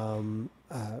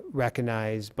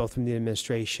recognize, both from the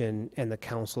administration and the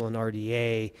council and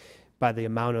RDA, by the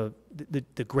amount of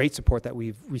the great support that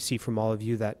we've received from all of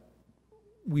you, that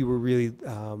we were really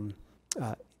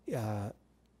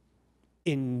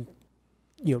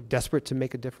desperate to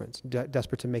make a difference,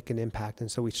 desperate to make an impact. And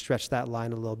so we stretched that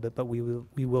line a little bit, but we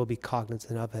will be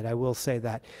cognizant of it. I will say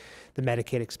that the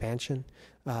Medicaid expansion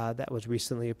that was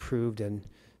recently approved, and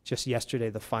just yesterday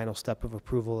the final step of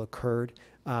approval occurred,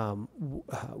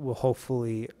 will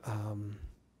hopefully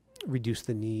reduce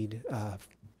the need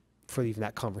for even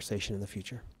that conversation in the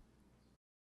future.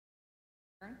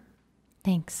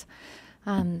 Thanks.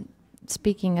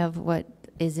 Speaking of what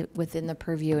is it within the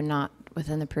purview and not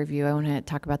within the purview, I want to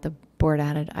talk about the board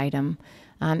added item,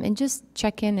 and just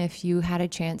check in if you had a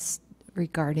chance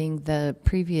regarding the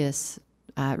previous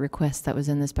request that was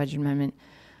in this budget amendment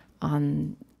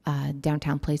on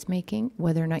downtown placemaking,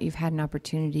 whether or not you've had an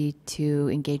opportunity to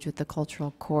engage with the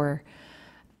cultural core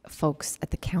folks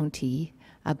at the county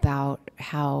about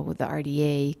how the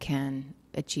RDA can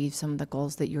achieve some of the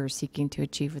goals that you're seeking to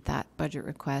achieve with that budget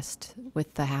request,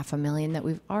 with the $500,000 that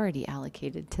we've already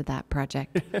allocated to that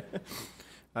project.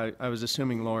 I was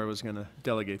assuming Laura was going to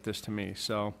delegate this to me.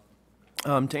 So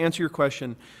to answer your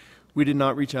question, we did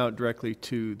not reach out directly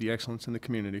to the Excellence in the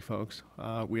Community folks.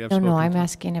 We have No, I'm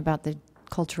asking about the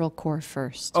cultural core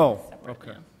first. Oh,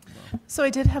 okay. So I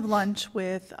did have lunch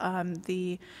with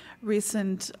the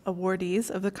recent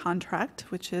awardees of the contract,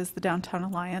 which is the Downtown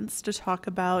Alliance, to talk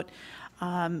about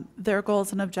their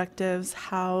goals and objectives,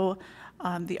 how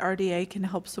the RDA can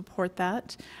help support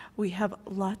that. We have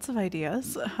lots of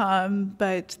ideas,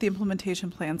 but the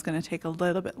implementation plan is going to take a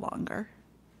little bit longer.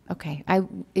 Okay.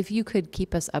 If you could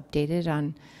keep us updated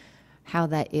on how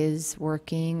that is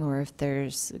working, or if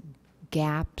there's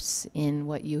gaps in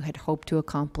what you had hoped to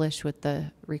accomplish with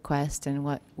the request and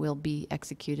what will be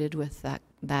executed with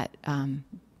that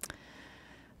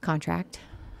contract,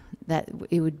 that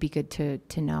it would be good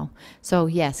to know. So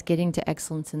yes, getting to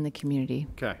excellence in the community.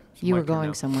 Okay. You were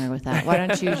going somewhere with that. Why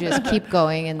don't you just keep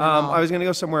going? And I was going to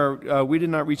go somewhere. We did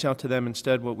not reach out to them.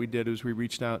 Instead, what we did was we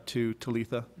reached out to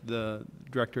Talitha, the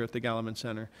director at the Gallivan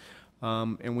Center,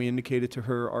 and we indicated to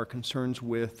her our concerns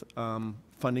with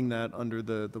funding that under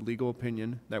the legal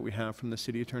opinion that we have from the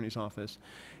city attorney's office.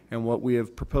 And what we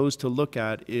have proposed to look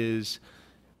at is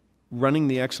running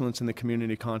the Excellence in the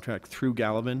Community contract through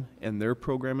Gallivan and their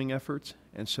programming efforts,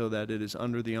 and so that it is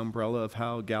under the umbrella of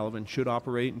how Gallivan should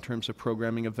operate in terms of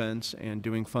programming events and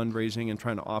doing fundraising and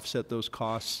trying to offset those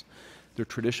costs their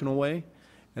traditional way.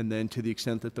 And then to the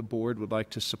extent that the board would like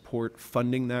to support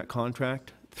funding that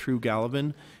contract through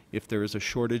Gallivan, if there is a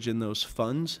shortage in those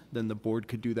funds, then the board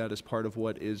could do that as part of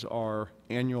what is our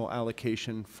annual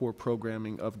allocation for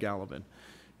programming of Gallivan.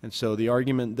 And so the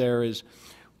argument there is,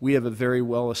 We have a very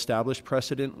well-established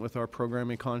precedent with our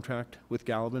programming contract with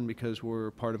Gallivan because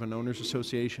we're part of an owners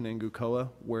association and GUCOA,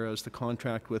 whereas the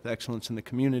contract with Excellence in the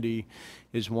Community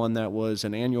is one that was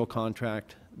an annual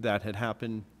contract that had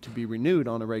happened to be renewed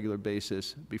on a regular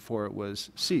basis before it was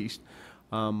ceased.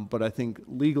 But I think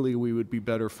legally we would be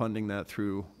better funding that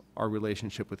through our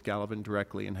relationship with Gallivan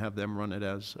directly and have them run it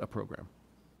as a program.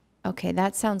 Okay,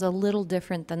 that sounds a little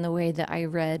different than the way that I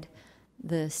read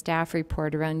the staff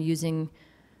report around using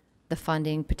the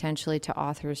funding potentially to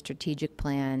author a strategic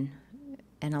plan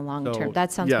and a long-term. So,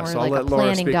 That sounds yes, more I'll like let a Laura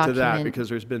planning speak document. to that because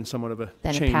there's been somewhat of a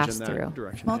than a change in pass-through. that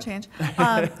direction. Small change.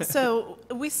 So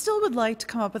we still would like to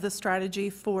come up with a strategy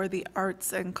for the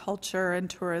arts and culture and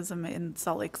tourism in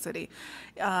Salt Lake City.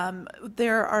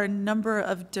 There are a number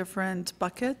of different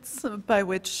buckets by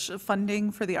which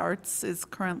funding for the arts is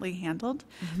currently handled.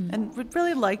 And we'd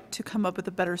really like to come up with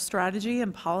a better strategy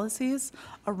and policies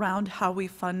around how we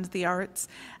fund the arts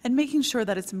and making sure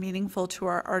that it's meaningful to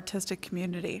our artistic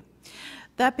community.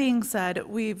 That being said,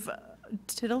 we've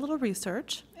did a little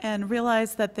research and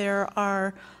realized that there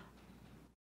are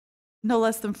no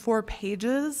less than 4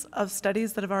 pages of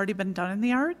studies that have already been done in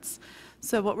the arts.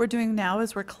 So what we're doing now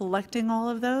is we're collecting all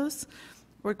of those.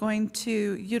 We're going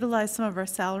to utilize some of our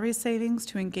salary savings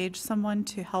to engage someone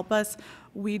to help us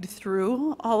weed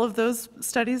through all of those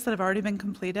studies that have already been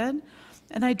completed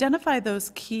and identify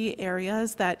those key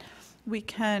areas that we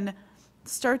can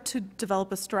start to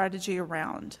develop a strategy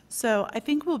around. So I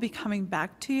think we'll be coming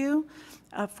back to you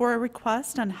for a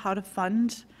request on how to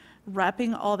fund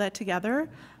wrapping all that together.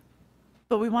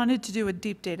 But we wanted to do a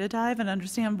deep data dive and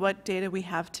understand what data we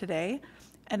have today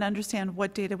and understand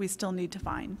what data we still need to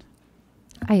find.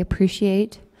 I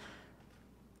appreciate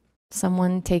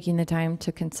someone taking the time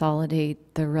to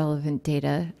consolidate the relevant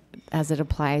data as it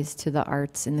applies to the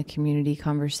arts in the community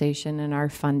conversation and our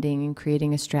funding and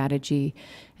creating a strategy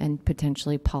and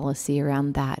potentially policy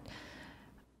around that.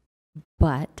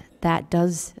 But that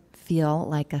does feel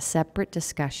like a separate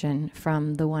discussion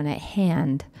from the one at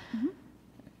hand.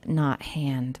 Not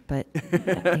hand, but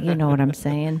you know what I'm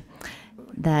saying,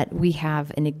 that we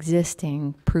have an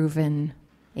existing proven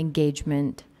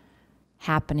engagement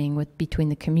happening with between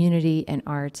the community and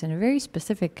arts and a very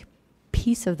specific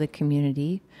piece of the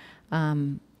community,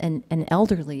 an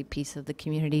elderly piece of the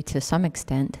community to some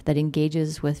extent that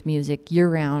engages with music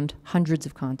year-round, hundreds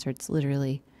of concerts,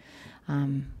 literally.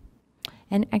 And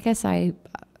I guess I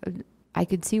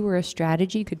could see where a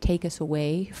strategy could take us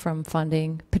away from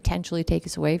funding, potentially take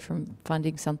us away from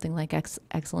funding something like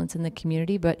excellence in the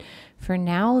community. But for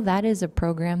now, that is a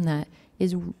program that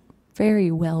is very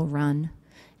well run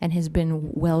and has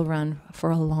been well run for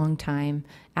a long time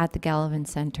at the Gallivan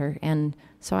Center. And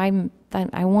so I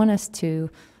want us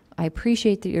to, I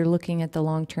appreciate that you're looking at the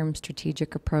long-term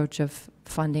strategic approach of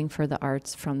funding for the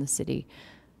arts from the city.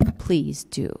 Please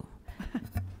do.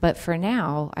 But for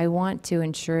now, I want to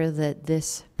ensure that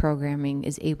this programming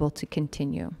is able to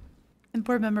continue. And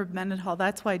Board Member Mendenhall,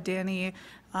 that's why Danny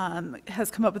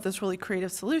has come up with this really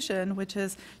creative solution, which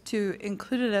is to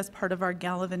include it as part of our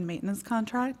Gallivan maintenance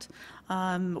contract,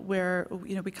 where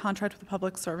we contract with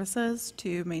Public Services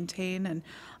to maintain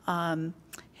and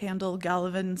handle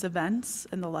Gallivan's events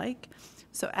and the like.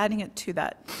 So adding it to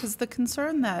that, because the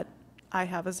concern that I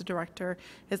have as a director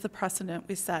is the precedent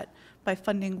we set by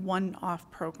funding one-off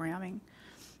programming.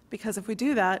 Because if we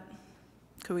do that,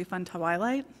 could we fund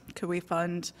Twilight? Could we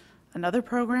fund another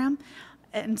program?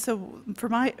 And so for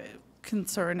my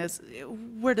concern is,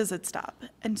 where does it stop?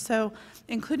 And so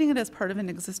including it as part of an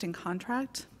existing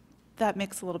contract, that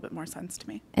makes a little bit more sense to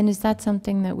me. And is that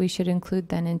something that we should include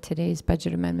then in today's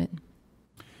budget amendment?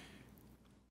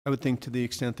 I would think to the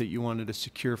extent that you wanted to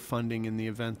secure funding in the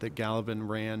event that Gallivan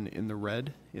ran in the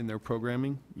red in their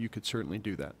programming, you could certainly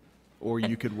do that. Or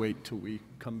you could wait till we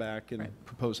come back and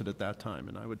propose it at that time.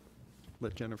 And I would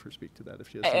let Jennifer speak to that if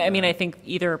she has something I mean, to I add. think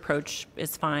either approach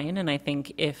is fine, and I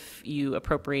think if you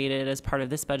appropriate it as part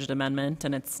of this budget amendment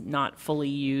and it's not fully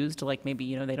used, like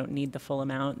maybe they don't need the full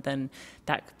amount, then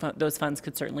those funds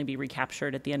could certainly be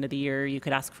recaptured at the end of the year. You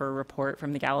could ask for a report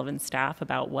from the Gallivan staff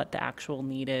about what the actual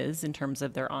need is in terms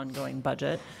of their ongoing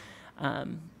budget.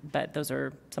 But those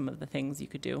are some of the things you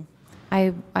could do.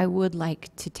 I would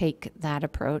like to take that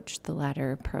approach, the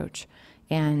latter approach,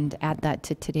 and add that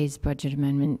to today's budget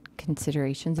amendment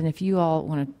considerations. And if you all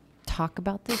want to talk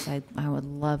about this, I would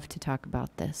love to talk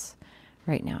about this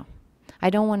right now. I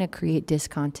don't want to create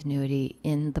discontinuity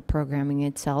in the programming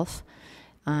itself.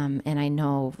 And I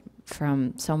know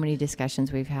from so many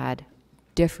discussions we've had,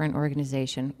 different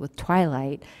organization with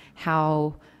Twilight,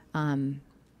 how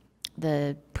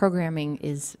the programming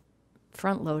is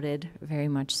front-loaded, very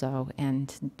much so,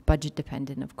 and budget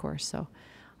dependent, of course. So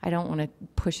I don't want to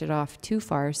push it off too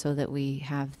far so that we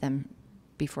have them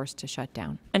be forced to shut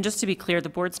down. And just to be clear, the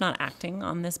board's not acting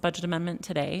on this budget amendment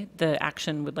today. The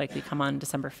action would likely come on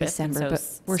December 5th. December, and but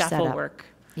so we're staff set will up. work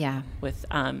Yeah. with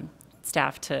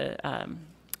staff to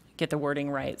get the wording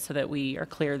right so that we are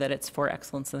clear that it's for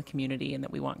excellence in the community and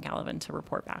that we want Gallivan to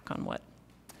report back on what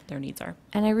their needs are.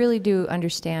 And I really do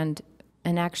understand,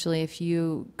 and actually if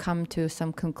you come to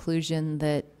some conclusion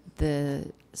that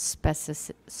the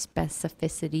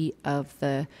specificity of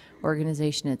the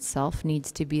organization itself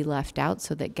needs to be left out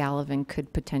so that Gallivan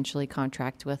could potentially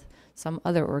contract with some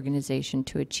other organization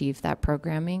to achieve that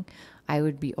programming, I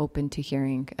would be open to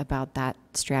hearing about that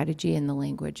strategy and the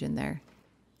language in there.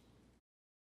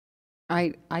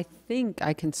 I think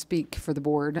I can speak for the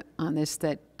board on this,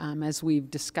 that as we've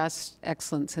discussed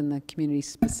excellence in the community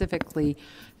specifically,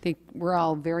 I think we're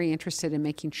all very interested in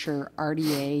making sure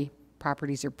RDA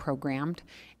properties are programmed.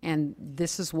 And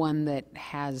this is one that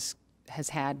has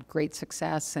had great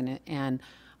success, and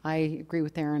I agree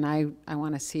with Aaron. I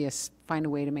want to see us find a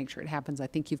way to make sure it happens. I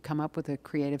think you've come up with a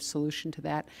creative solution to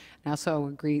that. And I also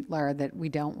agree, Lara, that we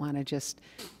don't want to just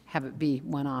have it be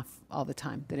one-off all the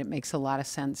time, that it makes a lot of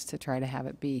sense to try to have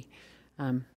it be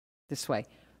this way.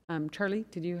 Charlie,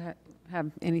 did you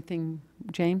have anything,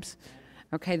 James?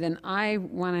 Okay, then I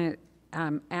want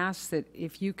to ask that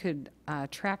if you could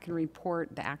track and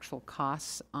report the actual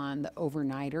costs on the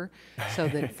overnighter so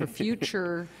that for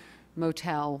future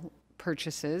motel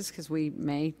purchases, because we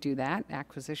may do that,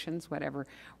 acquisitions, whatever,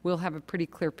 we'll have a pretty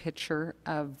clear picture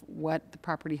of what the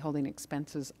property holding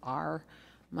expenses are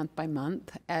month by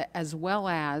month, as well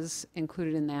as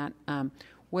included in that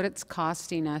what it's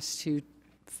costing us to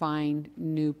find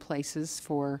new places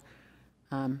for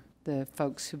the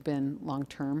folks who've been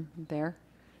long-term there,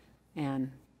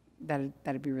 and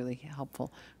that'd be really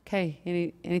helpful. Okay,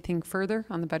 anything further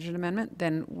on the budget amendment?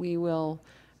 Then we will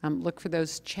look for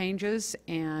those changes,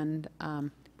 and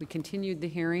we continued the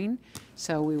hearing,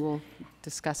 so we will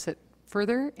discuss it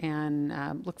further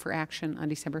and look for action on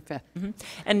December 5th. Mm-hmm.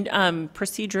 And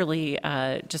procedurally,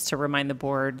 just to remind the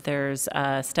board, there's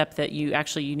a step that you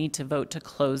need to vote to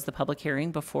close the public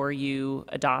hearing before you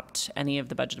adopt any of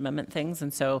the budget amendment things.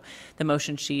 And so the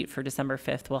motion sheet for December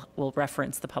 5th will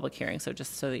reference the public hearing. So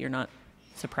just so that you're not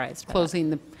surprised. Closing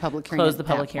the public hearing. Close the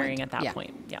public hearing at that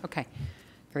point. Yeah. Okay.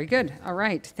 Very good. All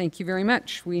right. Thank you very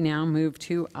much. We now move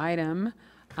to item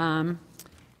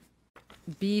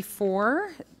B4,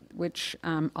 which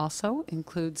also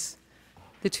includes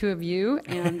the two of you,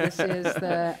 and this is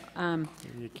the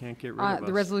you can't get rid of the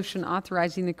us. resolution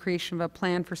authorizing the creation of a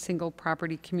plan for single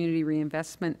property community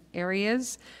reinvestment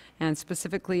areas, and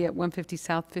specifically at 150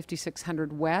 South,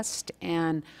 5600 West.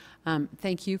 And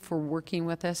thank you for working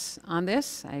with us on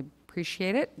this. I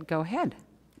appreciate it. Go ahead.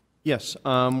 Yes,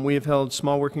 we have held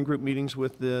small working group meetings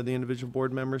with the individual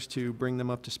board members to bring them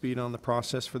up to speed on the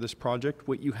process for this project.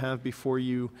 What you have before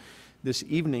you this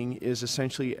evening is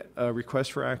essentially a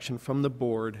request for action from the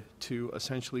board to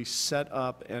essentially set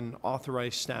up and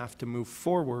authorize staff to move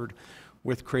forward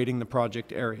with creating the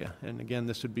project area. And again,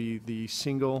 this would be the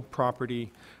single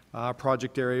property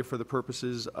project area for the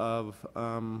purposes of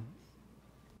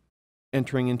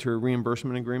entering into a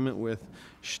reimbursement agreement with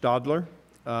Stadler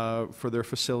for their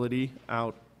facility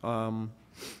out on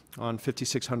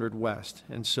 5600 West.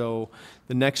 And so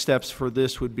the next steps for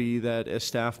this would be that as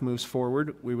staff moves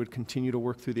forward, we would continue to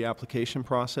work through the application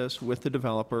process with the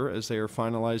developer as they are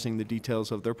finalizing the details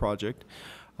of their project.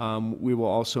 We will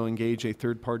also engage a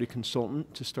third-party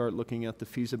consultant to start looking at the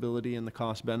feasibility and the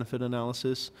cost-benefit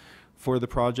analysis for the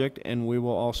project, and we will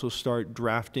also start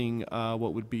drafting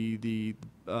what would be the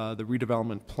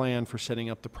redevelopment plan for setting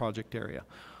up the project area.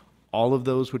 All of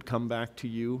those would come back to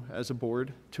you as a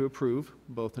board to approve,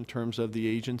 both in terms of the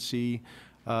agency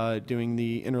doing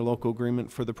the interlocal agreement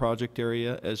for the project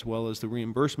area as well as the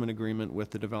reimbursement agreement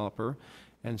with the developer.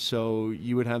 And so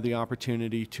you would have the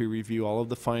opportunity to review all of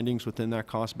the findings within that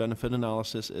cost-benefit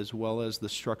analysis as well as the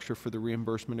structure for the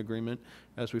reimbursement agreement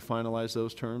as we finalize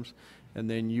those terms. And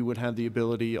then you would have the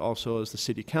ability also as the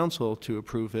City Council to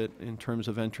approve it in terms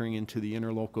of entering into the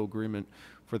interlocal agreement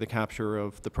for the capture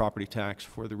of the property tax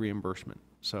for the reimbursement.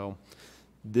 So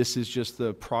this is just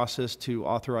the process to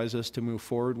authorize us to move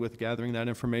forward with gathering that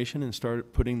information and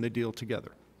start putting the deal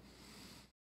together.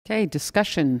 Okay,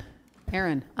 discussion.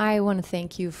 Aaron. I want to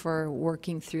thank you for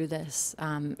working through this,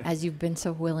 as you've been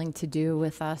so willing to do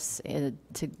with us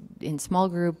in small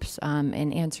groups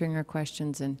and answering our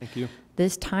questions. And thank you.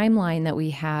 This timeline that we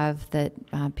have that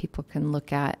people can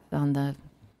look at on the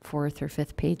 4th or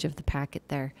 5th page of the packet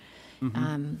there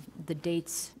The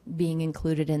dates being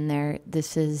included in there,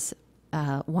 this is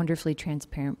a wonderfully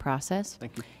transparent process.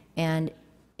 Thank you.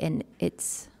 And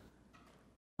it's,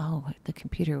 oh, the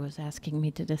computer was asking me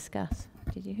to discuss.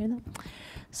 Did you hear that?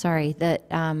 Sorry, that,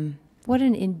 what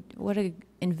an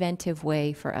inventive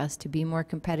way for us to be more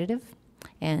competitive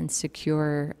and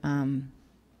secure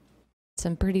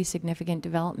some pretty significant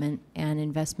development and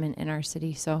investment in our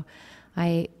city. So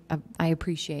I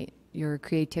appreciate your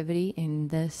creativity in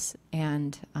this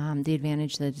and the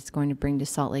advantage that it's going to bring to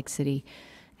Salt Lake City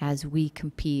as we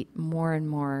compete more and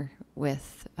more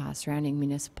with surrounding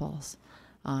municipals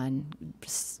on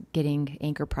getting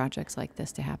anchor projects like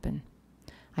this to happen.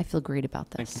 I feel great about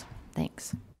this.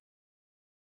 Thanks.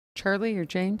 Charlie or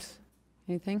James,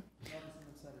 anything?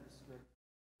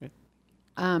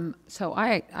 So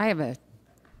I have a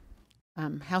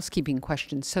housekeeping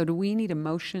question. So do we need a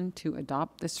motion to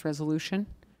adopt this resolution?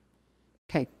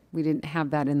 Okay, we didn't have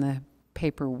that in the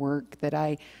paperwork that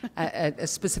a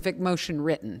specific motion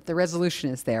written. The resolution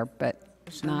is there, but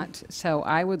it's not. So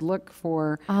I would look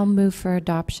for. I'll move for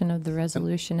adoption of the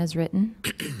resolution as written.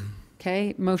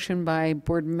 Okay, motion by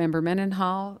Board Member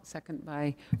Mendenhall, second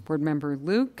by Board Member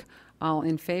Luke. All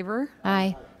in favor?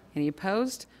 Aye. Any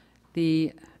opposed?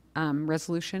 The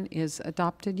resolution is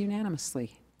adopted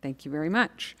unanimously. Thank you very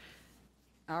much.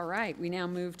 All right, we now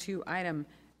move to item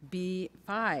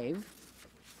B5.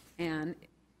 And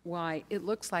why, it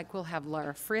looks like we'll have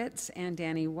Laura Fritz and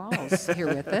Danny Walls here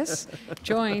with us,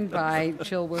 joined by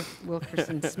Jill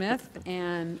Wilkerson-Smith.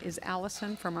 And is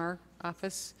Allison from our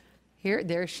office here?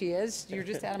 There she is. You're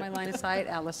just out of my line of sight,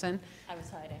 Allison. I was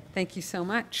hiding. Thank you so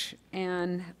much.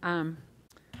 And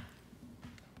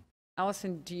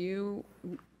Allison, do you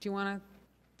want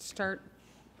to start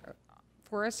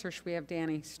for us, or should we have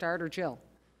Danny start, or Jill?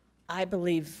 I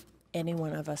believe any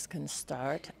one of us can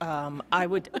start. I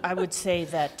would say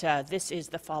that this is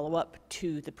the follow-up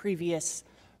to the previous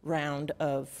round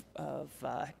of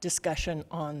discussion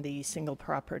on the single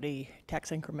property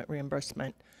tax increment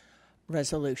reimbursement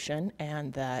resolution,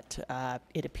 and that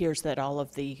it appears that all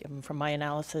of the, from my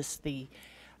analysis, it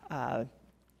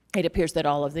appears that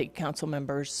all of the council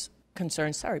members'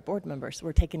 concerns, board members,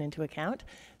 were taken into account.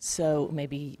 So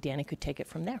maybe Danny could take it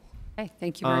from there. Hey,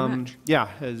 thank you very much. Yeah,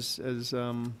 as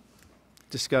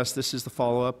discussed, this is the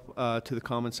follow-up to the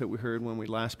comments that we heard when we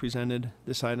last presented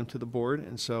this item to the board.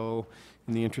 And so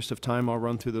in the interest of time, I'll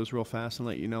run through those real fast and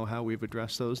let you know how we've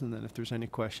addressed those. And then if there's any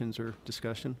questions or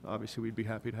discussion, obviously we'd be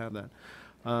happy to have that.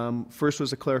 First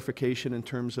was a clarification in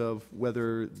terms of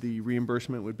whether the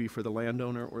reimbursement would be for the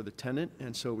landowner or the tenant.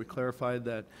 And so we clarified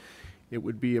that it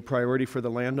would be a priority for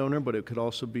the landowner, but it could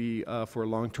also be for a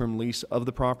long-term lease of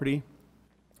the property.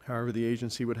 However, the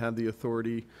agency would have the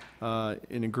authority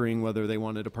in agreeing whether they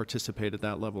wanted to participate at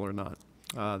that level or not.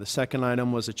 The second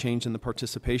item was a change in the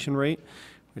participation rate,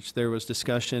 which there was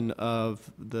discussion of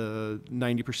the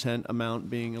 90% amount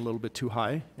being a little bit too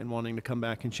high and wanting to come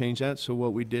back and change that. So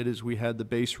what we did is we had the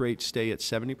base rate stay at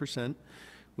 70%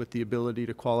 with the ability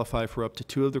to qualify for up to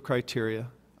 2 of the criteria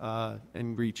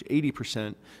and reach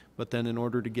 80%. But then in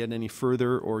order to get any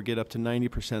further or get up to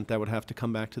 90%, that would have to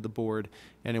come back to the board,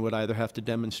 and it would either have to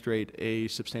demonstrate a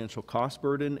substantial cost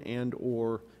burden and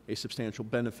or a substantial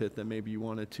benefit that maybe you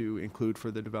wanted to include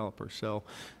for the developer. So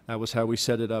that was how we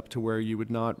set it up to where you would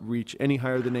not reach any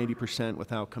higher than 80%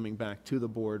 without coming back to the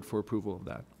board for approval of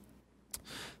that.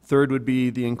 Third would be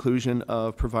the inclusion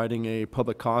of providing a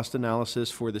public cost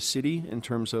analysis for the city in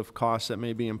terms of costs that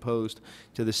may be imposed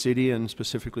to the city and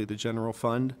specifically the general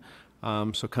fund.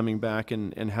 So coming back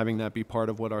and having that be part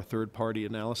of what our third-party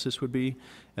analysis would be.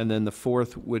 And then the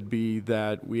fourth would be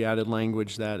that we added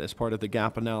language that as part of the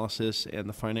gap analysis and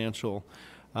the financial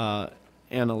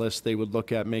analysts, they would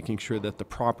look at making sure that the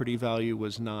property value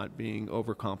was not being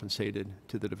overcompensated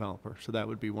to the developer. So that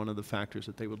would be one of the factors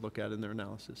that they would look at in their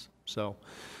analysis. So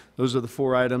those are the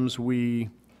 4 items we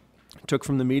took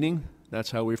from the meeting.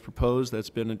 That's how we've proposed. That's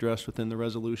been addressed within the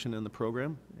resolution and the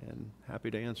program, and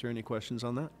happy to answer any questions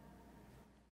on that.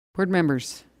 Board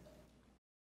members,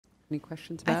 any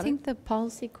questions about it? I think the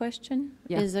policy question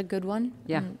is a good one.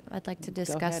 Yeah. I'd like to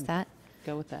discuss that.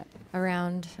 Go with that.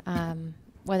 Around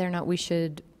whether or not we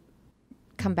should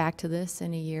come back to this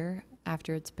in a year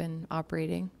after it's been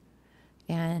operating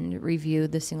and review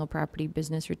the single property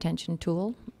business retention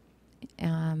tool.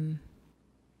 Set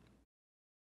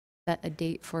a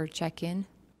date for check-in.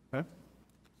 Okay.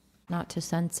 Not to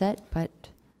sunset, but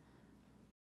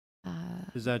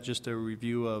is that just a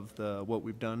review of what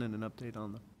we've done and an update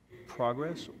on the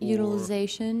progress?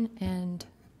 Utilization, and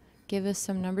give us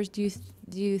some numbers. Do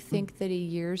you think that a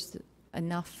year's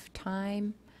enough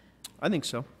time? I think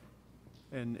so.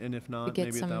 And if not, get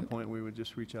maybe at some- that point, we would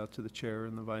just reach out to the chair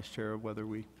and the vice chair of whether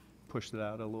we pushed it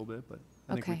out a little bit, but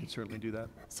I think we Okay. could certainly do that.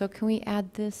 So can we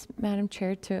add this, Madam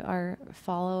Chair, to our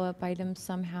follow-up item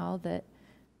somehow, that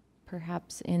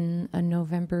perhaps in a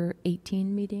November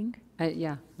 18 meeting?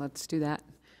 Yeah, let's do that.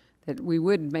 That we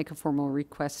would make a formal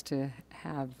request to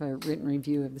have a written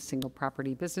review of the single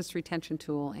property business retention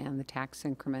tool and the tax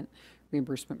increment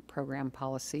reimbursement program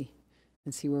policy,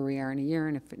 and see where we are in a year,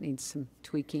 and if it needs some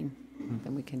tweaking,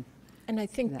 then we can. And I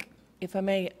that. think, if I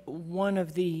may, one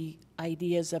of the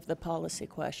ideas of the policy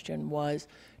question was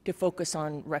to focus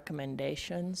on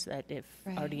recommendations, that if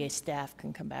Right. RDA staff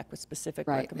can come back with specific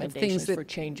Right, of things recommendations that- for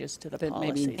changes to the that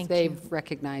policy. maybe they've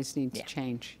recognized need to Yeah.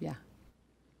 change, yeah.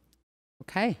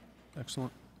 Okay.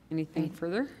 Excellent. Anything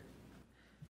further?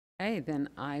 Okay, then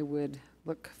I would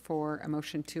look for a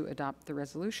motion to adopt the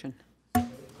resolution.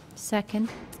 Second.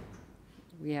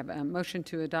 We have a motion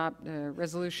to adopt a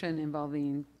resolution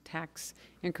involving tax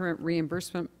increment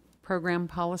reimbursement program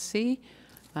policy.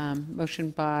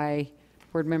 Motion by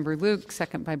Board Member Luke,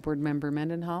 second by Board Member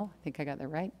Mendenhall. I think I got that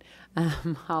right.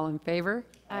 All in favor?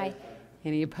 Aye.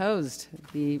 Any opposed?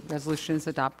 The resolution is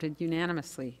adopted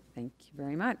unanimously. Thank you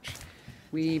very much.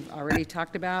 We've already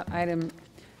talked about item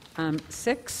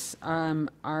 6.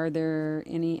 Are there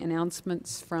any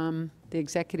announcements from the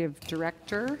executive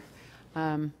director?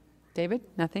 David,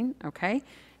 nothing? Okay.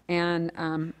 And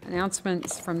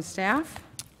announcements from staff?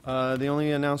 The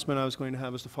only announcement I was going to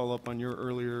have is to follow up on your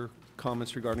earlier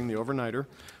comments regarding the overnighter.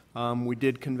 We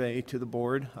did convey to the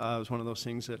board, it was one of those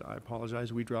things that I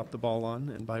apologize, we dropped the ball on,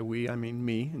 and by we, I mean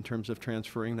me, in terms of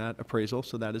transferring that appraisal,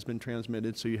 so that has been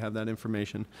transmitted, so you have that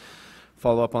information.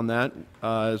 Follow up on that,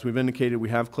 as we've indicated, we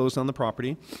have closed on the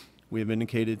property. We have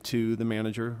indicated to the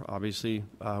manager, obviously,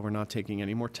 we're not taking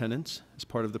any more tenants. As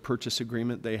part of the purchase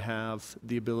agreement, they have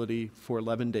the ability for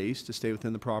 11 days to stay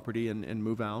within the property and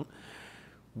move out.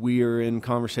 We are in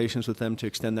conversations with them to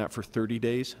extend that for 30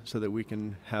 days so that we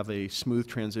can have a smooth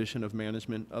transition of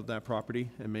management of that property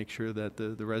and make sure that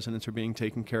the residents are being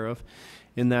taken care of.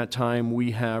 In that time,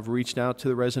 we have reached out to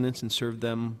the residents and served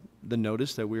them the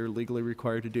notice that we are legally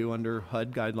required to do under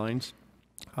HUD guidelines,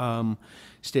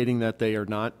 stating that they are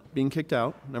not being kicked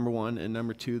out, number one, and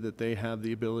number two, that they have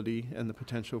the ability and the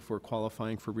potential for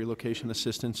qualifying for relocation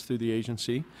assistance through the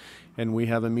agency. And we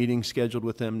have a meeting scheduled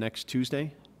with them next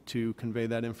Tuesday to convey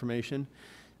that information.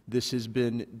 This has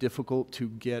been difficult to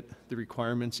get the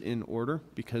requirements in order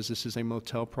because this is a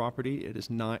motel property. It is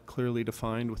not clearly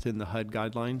defined within the HUD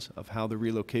guidelines of how the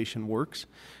relocation works.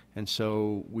 And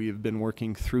so we have been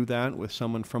working through that with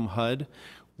someone from HUD.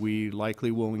 We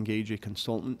likely will engage a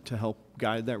consultant to help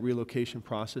guide that relocation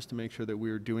process to make sure that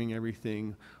we are doing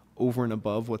everything over and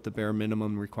above what the bare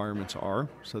minimum requirements are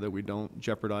so that we don't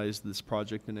jeopardize this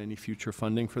project and any future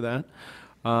funding for that.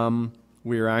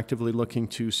 We are actively looking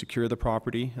to secure the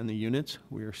property and the units.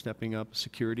 We are stepping up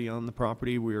security on the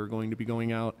property. We are going to be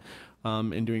going out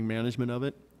and doing management of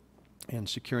it and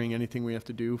securing anything we have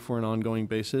to do for an ongoing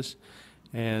basis.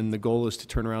 And the goal is to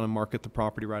turn around and market the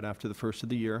property right after the first of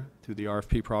the year through the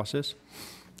RFP process.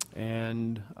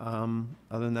 And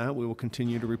other than that, we will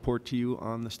continue to report to you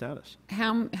on the status.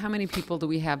 How many people do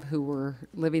we have who were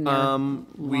living there We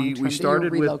long-term that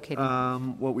started you're with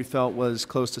relocating? what we felt was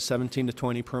close to 17 to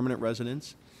 20 permanent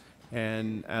residents.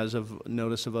 And as of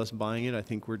notice of us buying it, I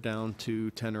think we're down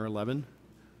to 10 or 11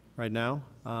 right now.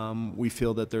 We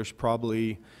feel that there's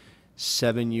probably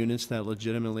 7 units that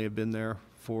legitimately have been there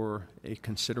for a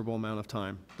considerable amount of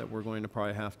time that we're going to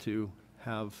probably have to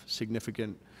have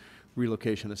significant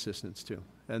relocation assistance to.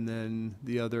 And then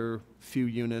the other few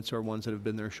units are ones that have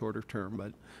been there shorter term,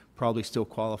 but probably still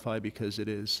qualify because it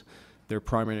is their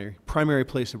primary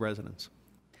place of residence.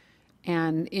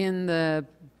 And in the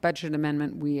budget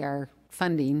amendment, we are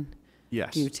funding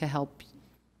Yes. you to help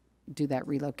do that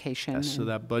relocation. Yes, so and-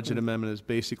 that budget amendment is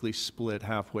basically split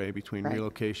halfway between Right.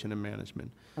 relocation and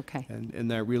management. Okay.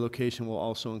 And that relocation will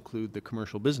also include the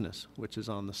commercial business, which is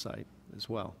on the site as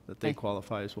well, that they Okay.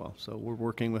 qualify as well. So we're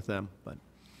working with them, but.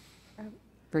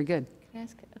 Very good. Can I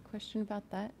ask a question about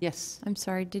that? Yes. I'm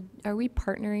sorry, are we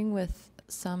partnering with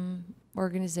some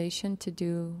organization to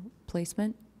do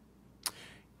placement?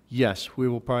 Yes, we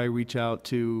will probably reach out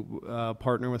to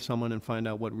partner with someone and find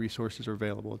out what resources are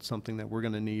available. It's something that we're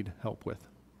going to need help with.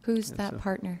 Who's And that so-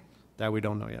 partner? That we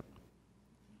don't know yet.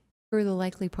 Who are the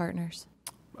likely partners?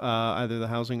 Either the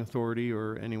housing authority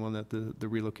or anyone that the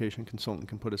relocation consultant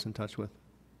can put us in touch with.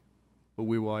 But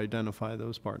we will identify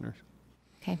those partners.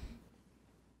 Okay.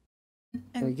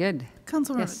 Very good.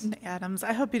 Councilwoman Adams,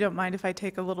 I hope you don't mind if I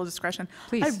take a little discretion.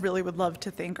 Please. I really would love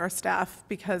to thank our staff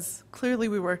because clearly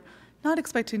we were not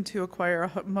expecting to acquire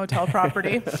a motel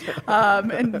property.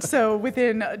 And so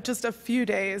within just a few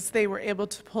days, they were able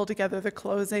to pull together the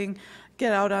closing,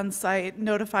 get out on site,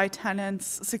 notify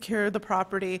tenants, secure the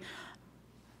property.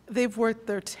 They've worked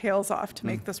their tails off to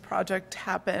make this project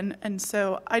happen. And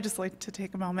so I just like to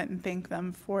take a moment and thank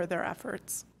them for their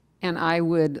efforts. And I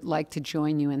would like to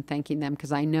join you in thanking them,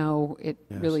 because I know it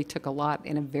really took a lot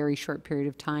in a very short period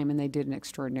of time, and they did an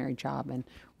extraordinary job, and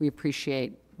we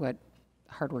appreciate what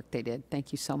hard work they did.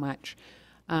 Thank you so much.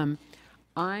 I'm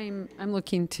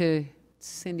looking to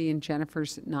Cindy, and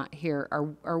Jennifer's not here.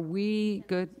 Are we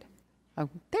good? Oh,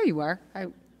 there you are. I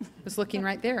was looking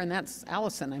right there, and that's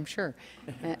Allison, I'm sure.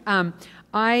 Are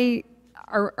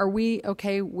we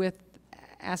okay with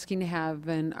asking to have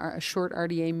a short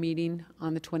RDA meeting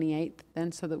on the 28th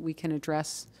then, so that we can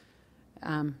address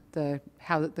the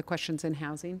questions in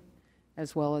housing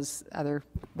as well as other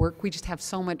work? We just have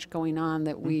so much going on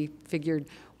that we figured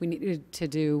we needed to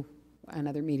do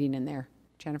another meeting in there.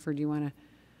 Jennifer, do you want to?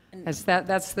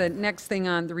 That's the next thing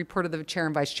on the report of the chair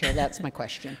and vice chair. That's my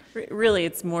question. Really,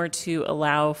 it's more to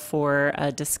allow for a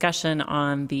discussion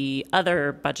on the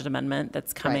other budget amendment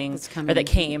that's coming, or that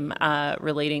came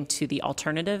relating to the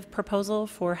alternative proposal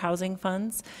for housing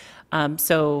funds.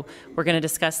 So we're going to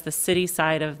discuss the city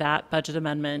side of that budget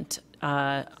amendment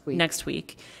next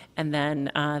week. And then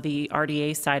the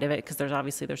RDA side of it, because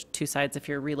there's two sides if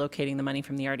you're relocating the money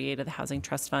from the RDA to the Housing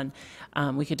Trust Fund.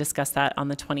 We could discuss that on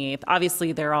the 28th.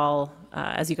 Obviously, they're all,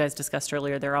 as you guys discussed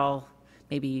earlier, they're all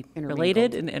maybe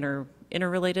related and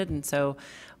interrelated. And so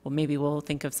maybe we'll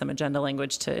think of some agenda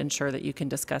language to ensure that you can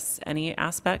discuss any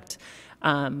aspect.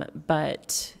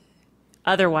 But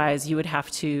otherwise, you would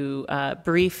have to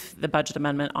brief the budget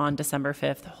amendment on December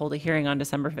 5th, hold a hearing on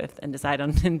December 5th,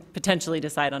 and potentially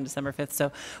decide on December 5th.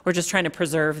 So we're just trying to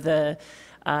preserve the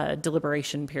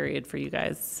deliberation period for you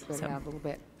guys. So have a little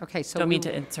bit. Okay, so don't mean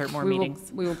to insert more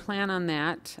meetings. We will plan on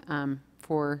that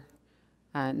for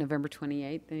November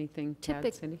 28th. Anything to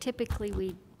add, Cindy? Typically,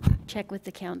 we check with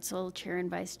the council, chair and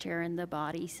vice chair, and the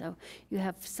body. So you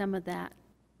have some of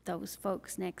those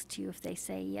folks next to you. If they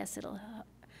say yes, it'll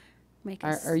make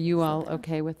us. Are you all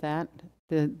okay with that?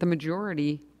 The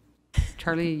majority.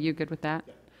 Charlie, you good with that?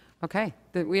 Okay,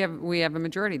 we have a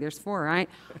majority. There's 4.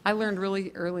 I learned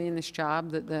really early in this job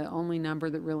that the only number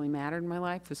that really mattered in my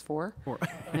life was 4.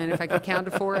 And if I could count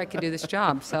to 4, I could do this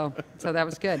job. So that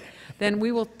was good. Then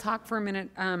we will talk for a minute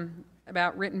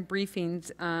about written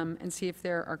briefings and see if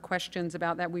there are questions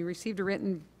about that. We received a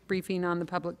written briefing on the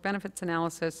public benefits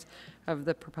analysis of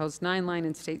the proposed 9-line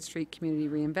and State Street community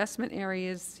reinvestment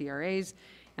areas, CRAs,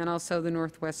 and also the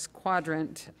Northwest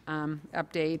Quadrant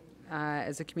update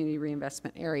as a community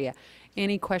reinvestment area.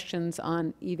 Any questions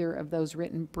on either of those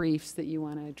written briefs that you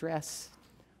want to address?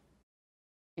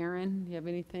 Aaron, do you have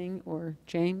anything? Or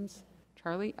James?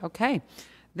 Charlie? Okay.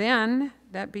 Then,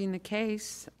 that being the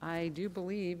case, I do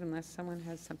believe, unless someone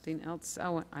has something else,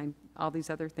 all these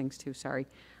other things too, sorry.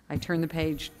 I turned the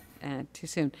page too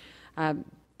soon.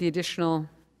 The additional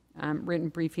written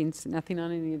briefings, nothing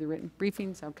on any of the written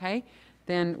briefings, okay.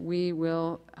 Then we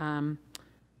will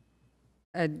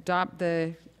adopt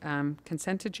the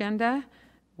consent agenda,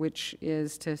 which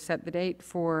is to set the date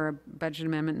for budget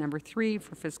amendment number 3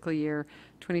 for fiscal year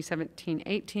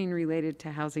 2017-18 related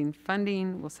to housing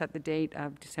funding. We'll set the date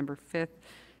of December 5th,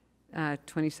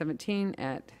 2017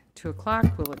 at 2 o'clock.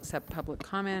 We'll accept public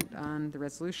comment on the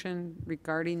resolution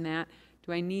regarding that.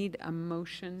 Do I need a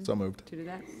motion? So moved. To do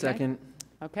that? Second.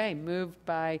 Okay, moved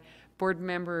by Board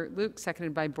Member Luke,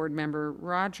 seconded by Board Member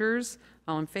Rogers.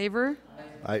 All in favor?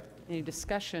 Aye. Any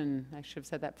discussion? I should have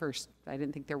said that first. I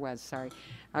didn't think there was, sorry.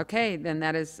 Okay, then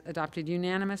that is adopted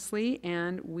unanimously,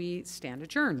 and we stand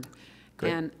adjourned.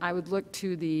 Great. And I would look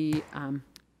to the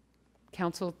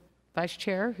Council Vice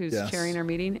Chair, who's chairing our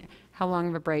meeting. How long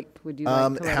of a break would you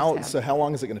like to let us have? So how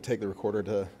long is it going to take the recorder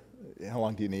to, how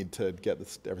long do you need to get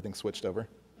everything switched over?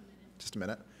 Just a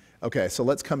minute. Okay, so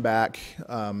let's come back.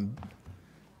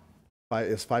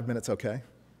 Is 5 minutes okay?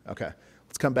 Okay.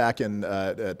 Let's come back in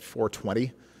at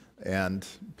 4:20, and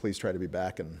please try to be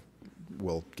back, and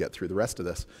we'll get through the rest of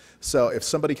this. So if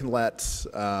somebody can let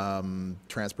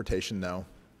transportation know,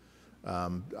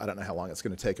 I don't know how long it's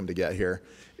going to take them to get here.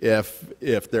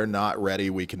 If they're not ready,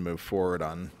 we can move forward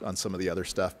on some of the other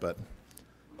stuff, but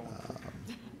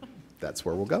that's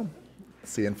where we'll go.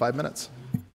 See you in 5 minutes.